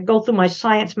patterns. Like I go through my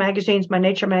science magazines, my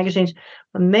nature magazines,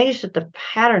 I'm amazed at the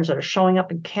patterns that are showing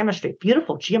up in chemistry.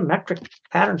 Beautiful geometric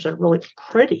patterns that are really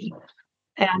pretty.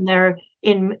 And they're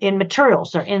in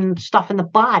materials. They're in stuff in the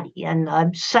body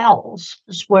and cells.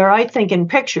 It's where I think in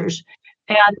pictures.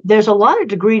 And there's a lot of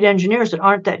degreed engineers that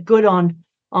aren't that good on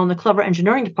the clever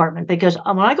engineering department, because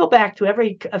when I go back to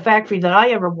every factory that I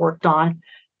ever worked on,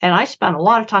 and I spent a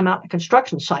lot of time out in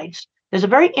construction sites, there's a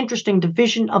very interesting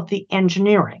division of the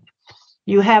engineering.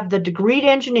 You have the degreed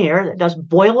engineer that does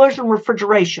boilers and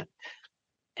refrigeration.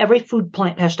 Every food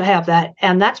plant has to have that,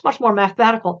 and that's much more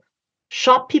mathematical.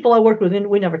 Shop people I worked with,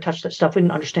 we never touched that stuff. We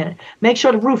didn't understand it. Make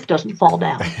sure the roof doesn't fall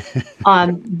down.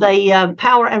 The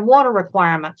power and water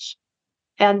requirements.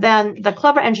 And then the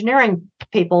clever engineering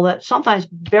people that sometimes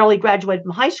barely graduated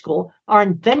from high school are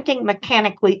inventing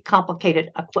mechanically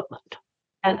complicated equipment.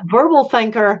 And verbal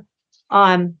thinker,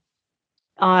 don't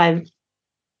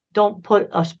put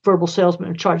a verbal salesman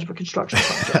in charge of a construction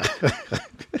project.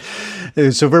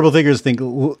 So verbal thinkers think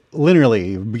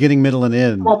linearly, beginning, middle, and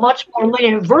end. Well, much more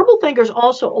linear. Verbal thinkers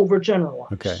also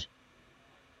overgeneralize. Okay.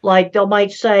 Like they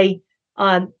might say,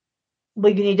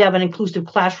 we need to have an inclusive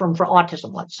classroom for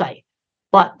autism, let's say,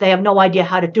 but they have no idea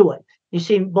how to do it. You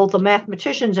see, both the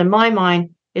mathematicians, in my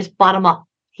mind, is bottom up.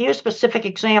 Here's specific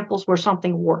examples where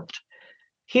something worked.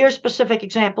 Here's specific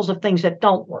examples of things that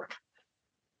don't work.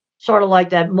 Sort of like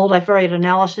that multivariate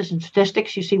analysis and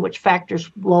statistics. You see which factors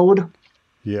load.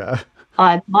 Yeah.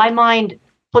 My mind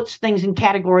puts things in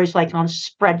categories like on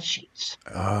spreadsheets.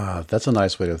 That's a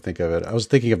nice way to think of it. I was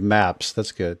thinking of maps.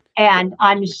 That's good. And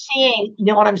I'm seeing, you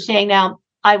know what I'm saying now?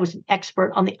 I was an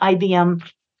expert on the IBM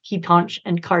key punch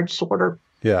and card sorter.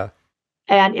 Yeah.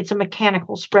 And it's a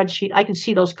mechanical spreadsheet. I can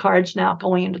see those cards now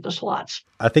going into the slots.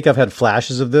 I think I've had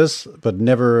flashes of this, but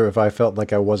never have I felt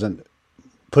like I wasn't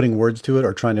putting words to it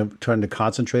or trying to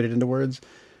concentrate it into words.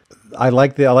 I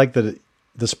like the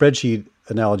spreadsheet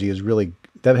analogy is really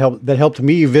that helped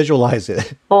me visualize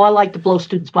it. Oh, I like to blow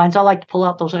students' minds. I like to pull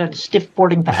out those stiff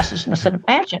boarding passes. And I said,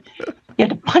 imagine you have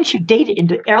to punch your data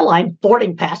into airline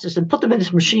boarding passes and put them in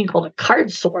this machine called a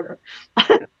card sorter.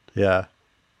 Yeah.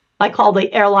 I call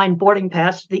the airline boarding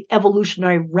pass the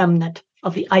evolutionary remnant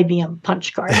of the IBM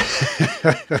punch card.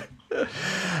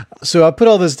 So I put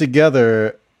all this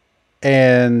together,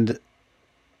 and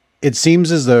it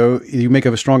seems as though you make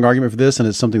a strong argument for this, and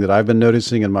it's something that I've been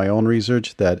noticing in my own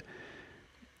research, that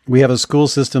we have a school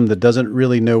system that doesn't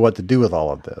really know what to do with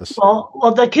all of this.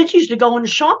 Well, the kids used to go into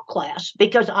shop class,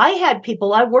 because I had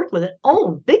people I worked with that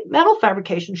owned big metal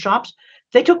fabrication shops.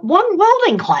 They took one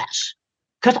welding class,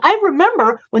 because I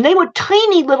remember when they were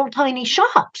tiny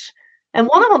shops, and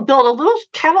one of them built a little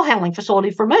cattle handling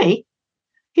facility for me.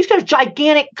 He's got a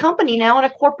gigantic company now in a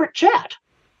corporate jet.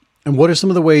 And what are some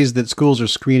of the ways that schools are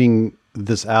screening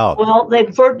this out? Well,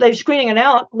 they've screening it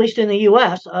out, at least in the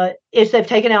U.S., is they've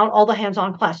taken out all the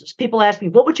hands-on classes. People ask me,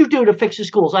 what would you do to fix the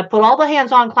schools? I put all the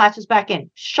hands-on classes back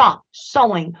in. Shop,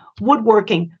 sewing,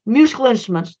 woodworking, musical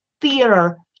instruments,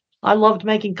 theater. I loved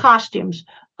making costumes,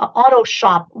 auto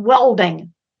shop,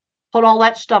 welding. Put all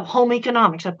that stuff, home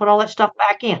economics. I put all that stuff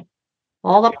back in.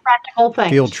 All the practical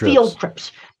things. Field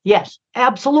trips. Yes,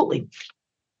 absolutely.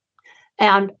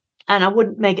 And I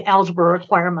wouldn't make algebra a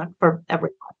requirement for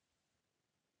everyone.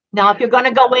 Now, if you're going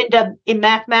to go in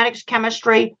mathematics,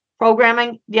 chemistry,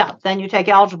 programming, yeah, then you take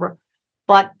algebra.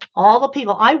 But all the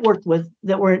people I worked with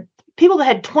that were people that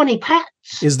had 20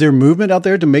 patents. Is there movement out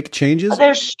there to make changes?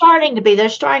 They're starting to be. They're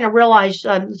starting to realize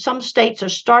some states are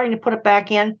starting to put it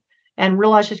back in and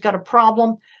realize it's got a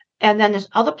problem. And then there's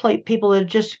other people that are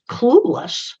just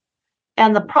clueless.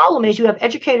 And the problem is you have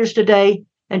educators today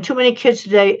and too many kids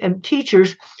today and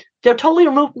teachers. They're totally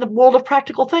removed from the world of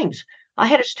practical things. I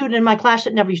had a student in my class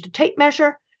that never used a tape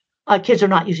measure. Kids are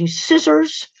not using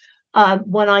scissors.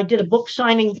 When I did a book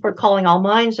signing for Calling All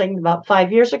Minds, I think about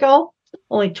 5 years ago,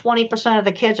 only 20% of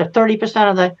the kids or 30%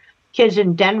 of the kids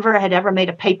in Denver had ever made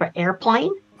a paper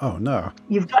airplane. Oh, no.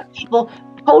 You've got people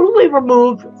totally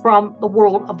removed from the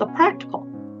world of the practical.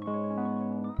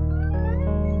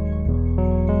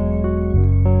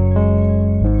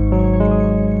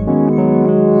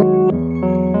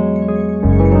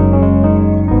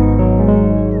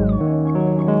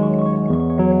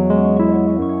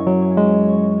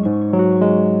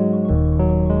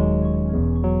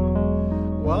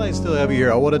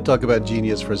 Here, I want to talk about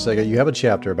genius for a second. You have a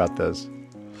chapter about this.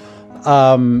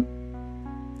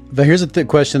 Here's a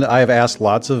question. I have asked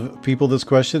lots of people this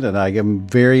question, and I am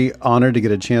very honored to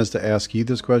get a chance to ask you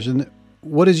this question.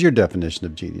 What is your definition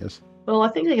of genius? Well, I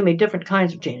think there can be different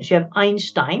kinds of genius. You have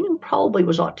Einstein, who probably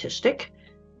was autistic,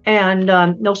 and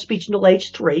no speech until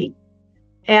age 3.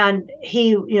 And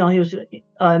he was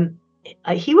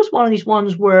one of these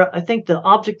ones where I think the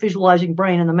object visualizing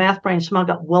brain and the math brain somehow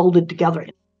got welded together.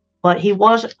 But he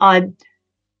was,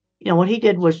 what he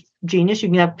did was genius. You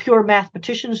can have pure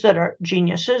mathematicians that are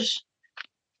geniuses.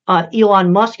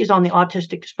 Elon Musk is on the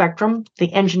autistic spectrum.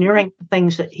 The engineering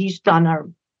things that he's done are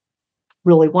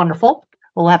really wonderful.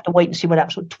 We'll have to wait and see what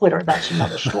happens with Twitter. That's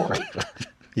another story.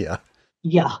 Yeah.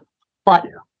 Yeah. But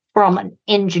from an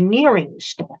engineering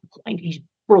standpoint, he's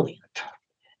brilliant.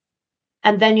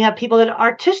 And then you have people that are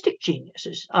artistic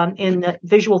geniuses. In the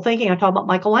visual thinking, I talk about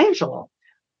Michelangelo.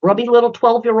 Grubby little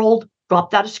 12-year-old,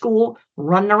 dropped out of school,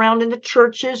 running around in the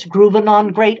churches, grooving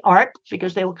on great art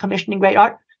because they were commissioning great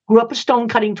art, grew up with stone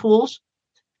cutting tools.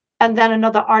 And then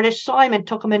another artist saw him and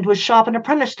took him into his shop and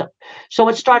apprenticed him. So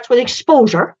it starts with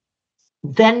exposure,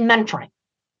 then mentoring.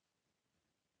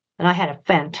 And I had a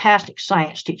fantastic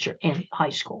science teacher in high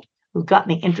school who got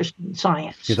me interested in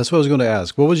science. Yeah, that's what I was going to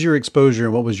ask. What was your exposure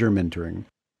and what was your mentoring?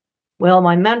 Well,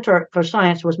 my mentor for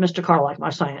science was Mr. Carlock, my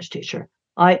science teacher.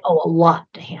 I owe a lot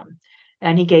to him.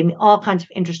 And he gave me all kinds of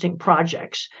interesting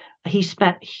projects. He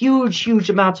spent huge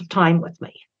amounts of time with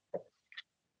me.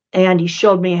 And he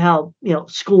showed me how,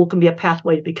 school can be a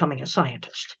pathway to becoming a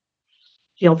scientist.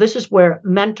 This is where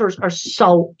mentors are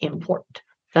so important.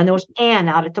 Then there was Ann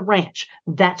out at the ranch.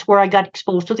 That's where I got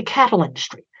exposed to the cattle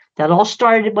industry. That all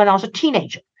started when I was a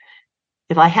teenager.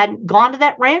 If I hadn't gone to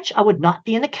that ranch, I would not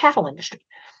be in the cattle industry.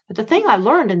 But the thing I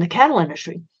learned in the cattle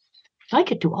industry, I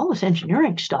could do all this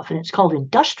engineering stuff, and it's called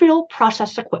industrial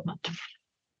process equipment.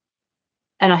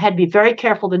 And I had to be very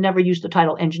careful to never use the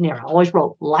title engineer. I always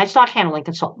wrote livestock handling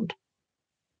consultant.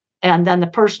 And then the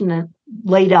person that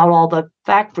laid out all the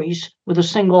factories with a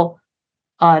single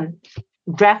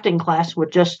drafting class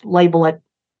would just label it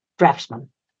draftsman.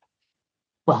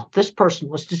 Well, this person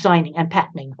was designing and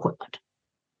patenting equipment.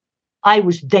 I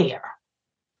was there,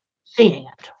 seeing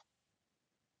it.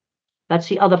 That's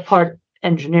the other part of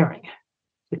engineering.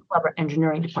 The clever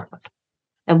engineering department.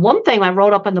 And one thing I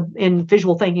wrote up in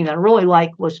visual thinking that I really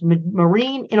liked was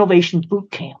Marine Innovation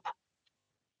Boot Camp,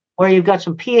 where you've got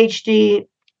some PhD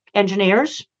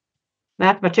engineers,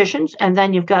 mathematicians, and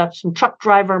then you've got some truck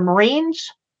driver Marines,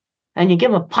 and you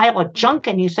give them a pile of junk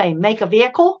and you say, make a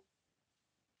vehicle.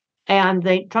 And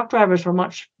the truck drivers were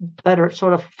much better at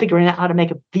sort of figuring out how to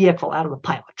make a vehicle out of a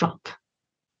pile of junk.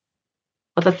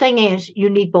 But the thing is, you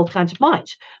need both kinds of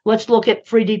minds. Let's look at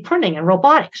 3D printing and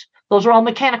robotics. Those are all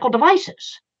mechanical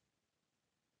devices.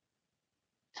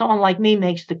 Someone like me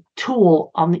makes the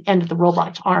tool on the end of the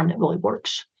robot's arm that really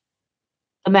works.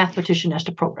 The mathematician has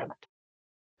to program it.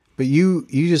 But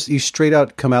you straight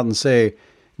out come out and say,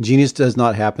 genius does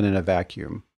not happen in a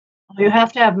vacuum. You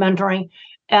have to have mentoring.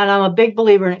 And I'm a big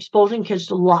believer in exposing kids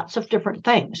to lots of different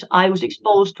things. I was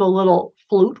exposed to a little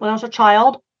flute when I was a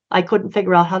child. I couldn't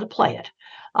figure out how to play it.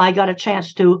 I got a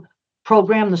chance to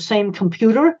program the same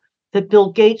computer that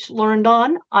Bill Gates learned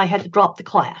on. I had to drop the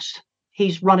class.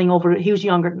 He's running over, he was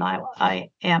younger than I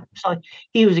am. So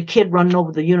he was a kid running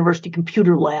over the university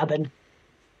computer lab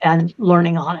and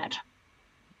learning on it.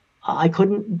 I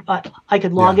couldn't, I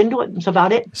could log into it. That's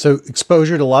about it. So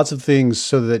exposure to lots of things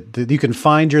so that you can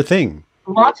find your thing.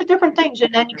 Lots of different things.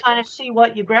 And then you kind of see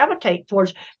what you gravitate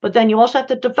towards, but then you also have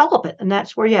to develop it. And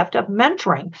that's where you have to have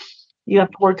mentoring. You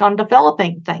have to work on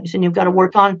developing things, and you've got to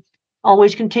work on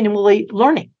always continually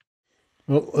learning.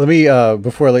 Well, let me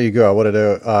before I let you go, I wanted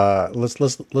to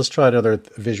let's try another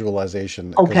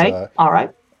visualization. Okay. All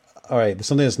right.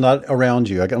 Something that's not around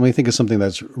you. Let me think of something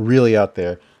that's really out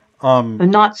there.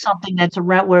 And not something that's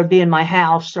around where it'd be in my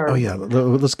house or. Oh yeah,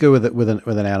 let's go with it with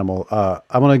an animal.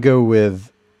 I want to go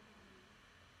with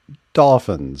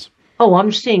dolphins. Oh,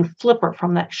 I'm seeing Flipper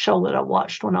from that show that I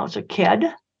watched when I was a kid.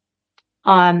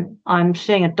 I'm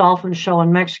seeing a dolphin show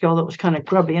in Mexico that was kind of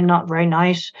grubby and not very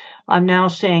nice. I'm now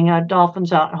seeing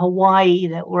dolphins out in Hawaii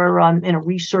that were in a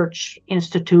research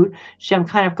institute. So I'm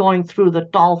kind of going through the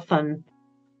dolphin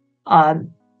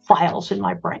files in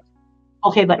my brain.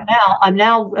 Okay, but now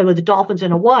I'm with the dolphins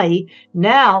in Hawaii.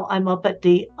 Now I'm up at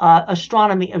the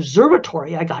astronomy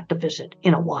observatory I got to visit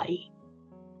in Hawaii.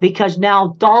 Because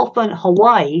now Dolphin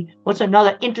Hawaii, what's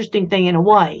another interesting thing in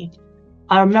Hawaii?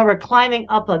 I remember climbing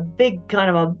up a big kind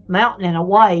of a mountain in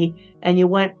Hawaii, and you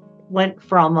went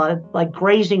from like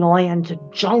grazing land to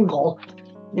jungle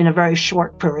in a very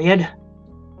short period.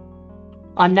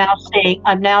 I'm now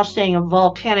seeing a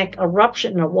volcanic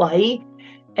eruption in Hawaii,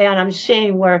 and I'm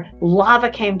seeing where lava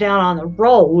came down on the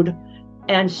road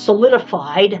and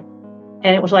solidified,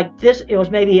 and it was like this. It was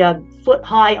maybe a foot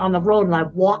high on the road, and I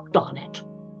walked on it.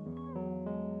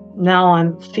 Now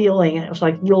I'm feeling it. It was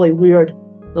like really weird.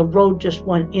 The road just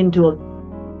went into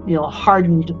a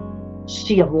hardened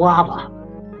sea of lava.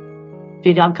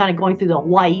 See, I'm kind of going through the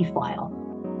Hawaii file.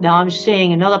 Now I'm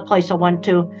seeing another place I went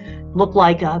to look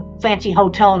like a fancy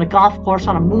hotel and a golf course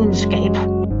on a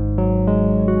moonscape.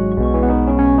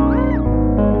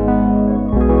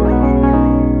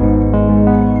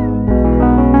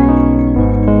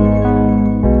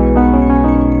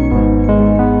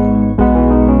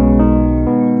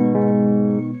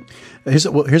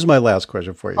 Here's my last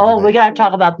question for you. Oh, we got to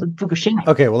talk about the Fukushima.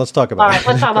 Okay, well, let's talk about it. All right,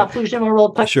 let's talk about Fukushima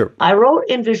real quick. Sure. I wrote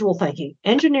in visual thinking,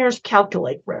 engineers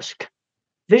calculate risk.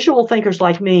 Visual thinkers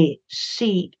like me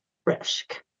see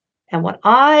risk. And when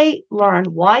I learned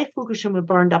why Fukushima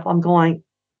burned up, I'm going,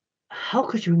 how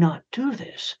could you not do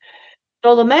this?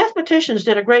 So the mathematicians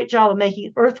did a great job of making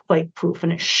it earthquake proof,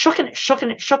 and it shook and it shook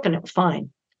and it shook and it was fine.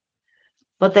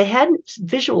 But they hadn't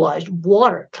visualized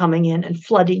water coming in and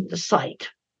flooding the site.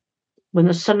 When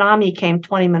the tsunami came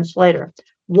 20 minutes later,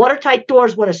 watertight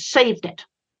doors would have saved it.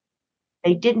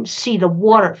 They didn't see the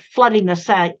water flooding the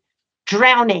site,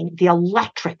 drowning the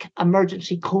electric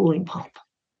emergency cooling pump.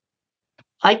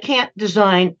 I can't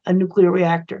design a nuclear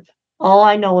reactor. All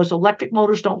I know is electric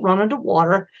motors don't run under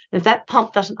water. If that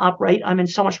pump doesn't operate, I'm in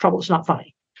so much trouble, it's not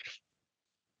funny.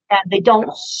 And they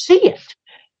don't see it.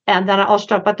 And then I also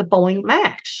talk about the Boeing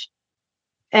MAX.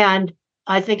 And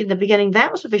I think in the beginning, that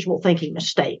was a visual thinking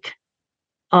mistake.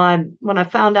 When I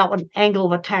found out what an angle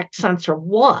of attack sensor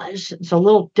was, it's a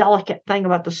little delicate thing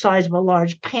about the size of a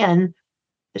large pen.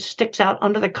 It sticks out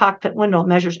under the cockpit window,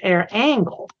 measures air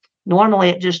angle. Normally,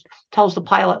 it just tells the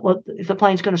pilot if the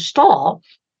plane's going to stall.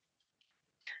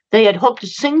 They had hooked a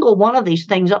single one of these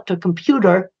things up to a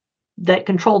computer that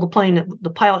controlled the plane that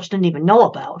the pilots didn't even know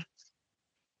about.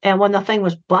 And when the thing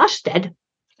was busted,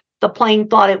 the plane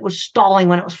thought it was stalling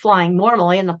when it was flying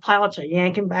normally, and the pilots are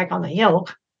yanking back on the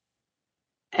yoke.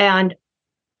 And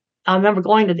I remember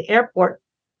going to the airport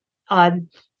and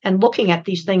looking at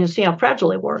these things and seeing how fragile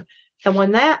they were. And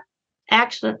when that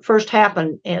accident first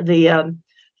happened, it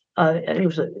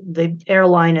was the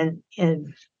airline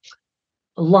in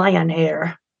Lion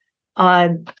Air.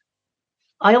 I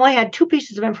only had two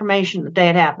pieces of information the day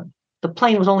it happened. The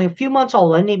plane was only a few months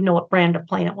old. I didn't even know what brand of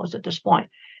plane it was at this point.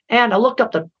 And I looked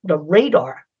up the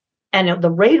radar, and the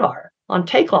radar on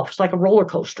takeoff was like a roller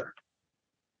coaster.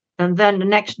 And then the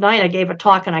next night I gave a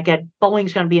talk, and I get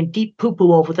Boeing's going to be in deep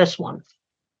poo-poo over this one.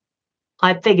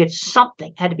 I figured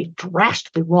something had to be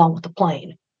drastically wrong with the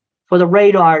plane for the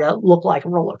radar to look like a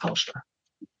roller coaster.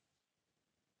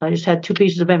 I just had two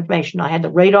pieces of information. I had the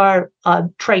radar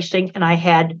tracing, and I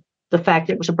had the fact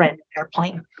that it was a brand new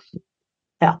airplane.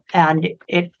 Yeah, and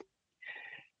it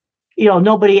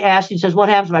nobody asked. He says, "What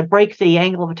happens if I break the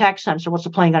angle of attack sensor? What's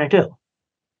the plane going to do?"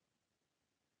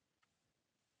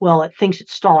 Well, it thinks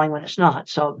it's stalling when it's not.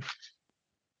 So,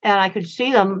 and I could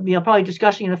see them, probably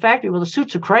discussing in the factory, well, the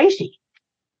suits are crazy.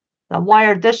 I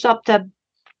wired this up to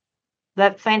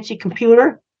that fancy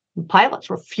computer. The pilots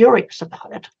were furious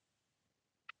about it.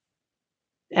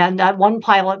 And that one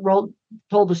pilot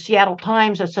told the Seattle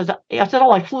Times, I said,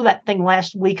 oh, I flew that thing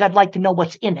last week. I'd like to know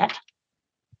what's in it.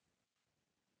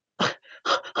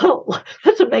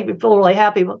 This would make me feel really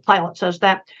happy when the pilot says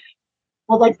that.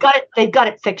 Well, they've got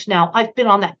it fixed now. I've been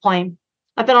on that plane.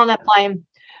 They've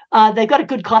got a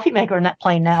good coffee maker in that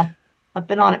plane now. I've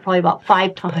been on it probably about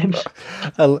 5 times.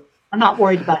 I'm not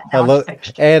worried about it now. It's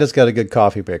fixed. And it's got a good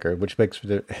coffee maker, which makes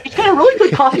it's got a really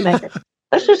good coffee maker.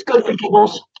 That's just good for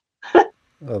giggles. I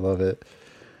love it.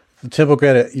 Temple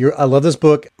Grandin, I love this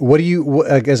book. What do you,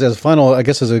 as a final, I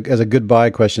guess as a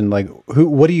goodbye question, like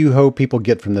what do you hope people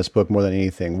get from this book more than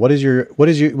anything? What do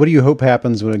you hope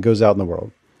happens when it goes out in the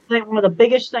world? I think one of the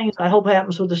biggest things I hope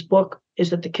happens with this book is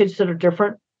that the kids that are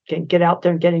different can get out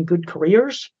there and get in good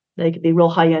careers. They could be real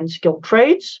high-end skilled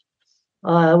trades.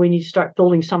 We need to start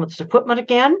building some of this equipment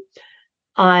again.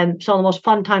 Some of the most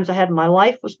fun times I had in my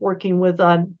life was working with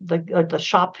the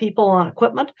shop people on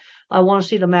equipment. I want to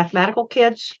see the mathematical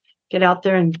kids get out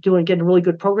there and get really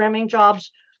good programming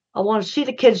jobs. I want to see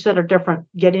the kids that are different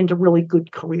get into really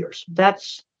good careers.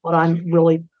 That's what I'm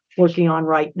really working on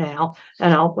right now.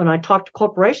 And when I talk to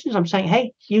corporations, I'm saying,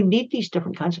 hey, you need these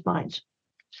different kinds of minds.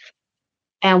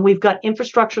 And we've got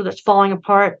infrastructure that's falling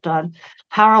apart,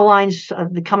 power lines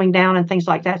coming down and things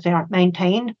like that. They aren't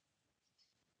maintained.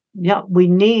 Yeah, we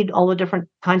need all the different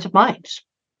kinds of minds.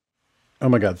 Oh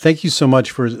my God. Thank you so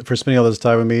much for spending all this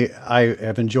time with me. I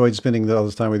have enjoyed spending all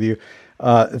this time with you.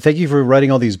 Thank you for writing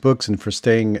all these books and for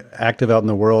staying active out in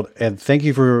the world. And thank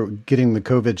you for getting the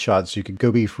COVID shots so you could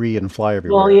go be free and fly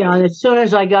everywhere. Well, yeah, as soon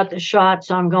as I got the shots,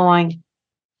 I'm going.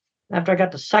 After I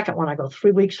got the second one, I go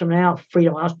 3 weeks from now,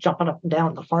 freedom. I was jumping up and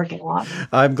down in the parking lot.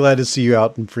 I'm glad to see you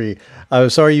out and free. I'm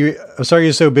sorry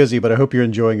you're so busy, but I hope you're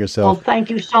enjoying yourself. Well, thank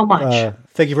you so much.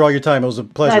 Thank you for all your time. It was a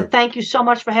pleasure. Thank you so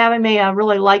much for having me. I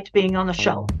really liked being on the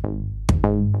show.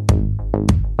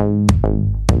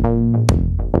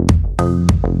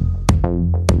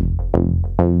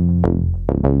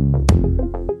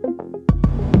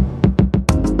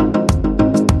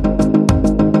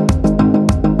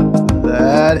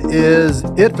 That is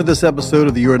it for this episode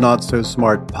of the You Are Not So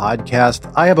Smart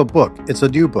podcast. I have a book. It's a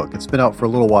new book. It's been out for a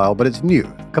little while, but it's new,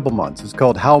 a couple months. It's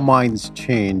called How Minds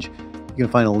Change. You can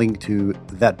find a link to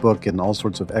that book and all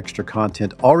sorts of extra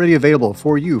content already available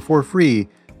for you for free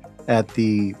at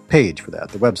the page for that,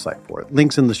 the website for it.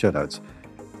 Links in the show notes.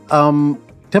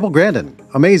 Temple Grandin,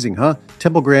 amazing, huh?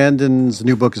 Temple Grandin's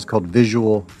new book is called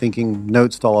Visual Thinking.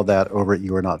 Notes to all of that over at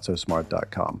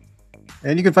youarenotsosmart.com.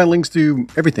 And you can find links to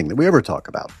everything that we ever talk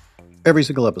about, every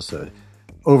single episode,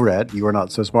 over at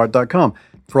youarenotsosmart.com.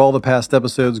 For all the past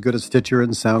episodes, go to Stitcher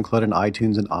and SoundCloud and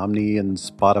iTunes and Omni and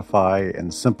Spotify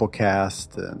and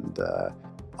Simplecast and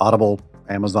Audible,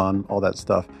 Amazon, all that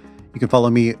stuff. You can follow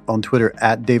me on Twitter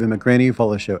at David McRaney.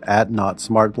 Follow the show at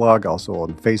NotSmartBlog, also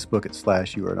on Facebook at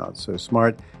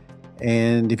 /YouAreNotSoSmart.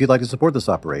 And if you'd like to support this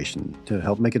operation to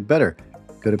help make it better,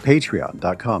 go to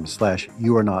patreon.com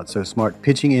 /YouAreNotSoSmart.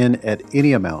 Pitching in at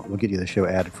any amount will get you the show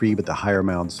ad-free, but the higher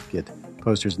amounts get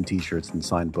posters and t-shirts and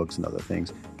signed books and other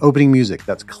things. Opening music,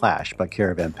 that's Clash by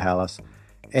Caravan Palace.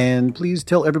 And please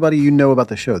tell everybody you know about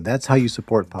the show. That's how you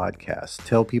support podcasts.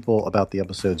 Tell people about the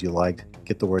episodes you liked.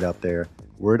 Get the word out there.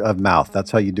 Word of mouth.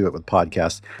 That's how you do it with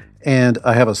podcasts. And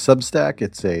I have a Substack.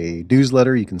 It's a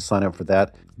newsletter. You can sign up for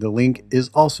that. The link is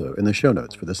also in the show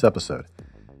notes for this episode.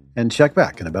 And check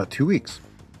back in about 2 weeks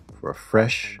for a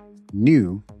fresh,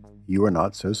 new You Are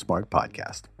Not So Smart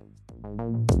podcast.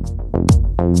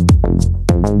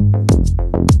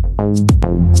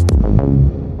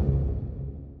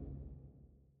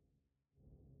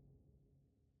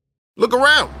 Look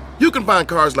around. You can find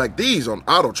cars like these on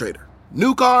AutoTrader.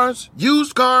 New cars,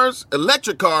 used cars,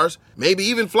 electric cars, maybe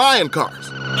even flying cars.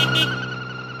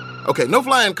 Okay, no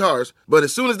flying cars, but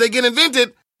as soon as they get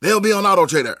invented, they'll be on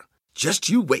AutoTrader. Just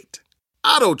you wait.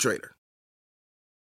 AutoTrader.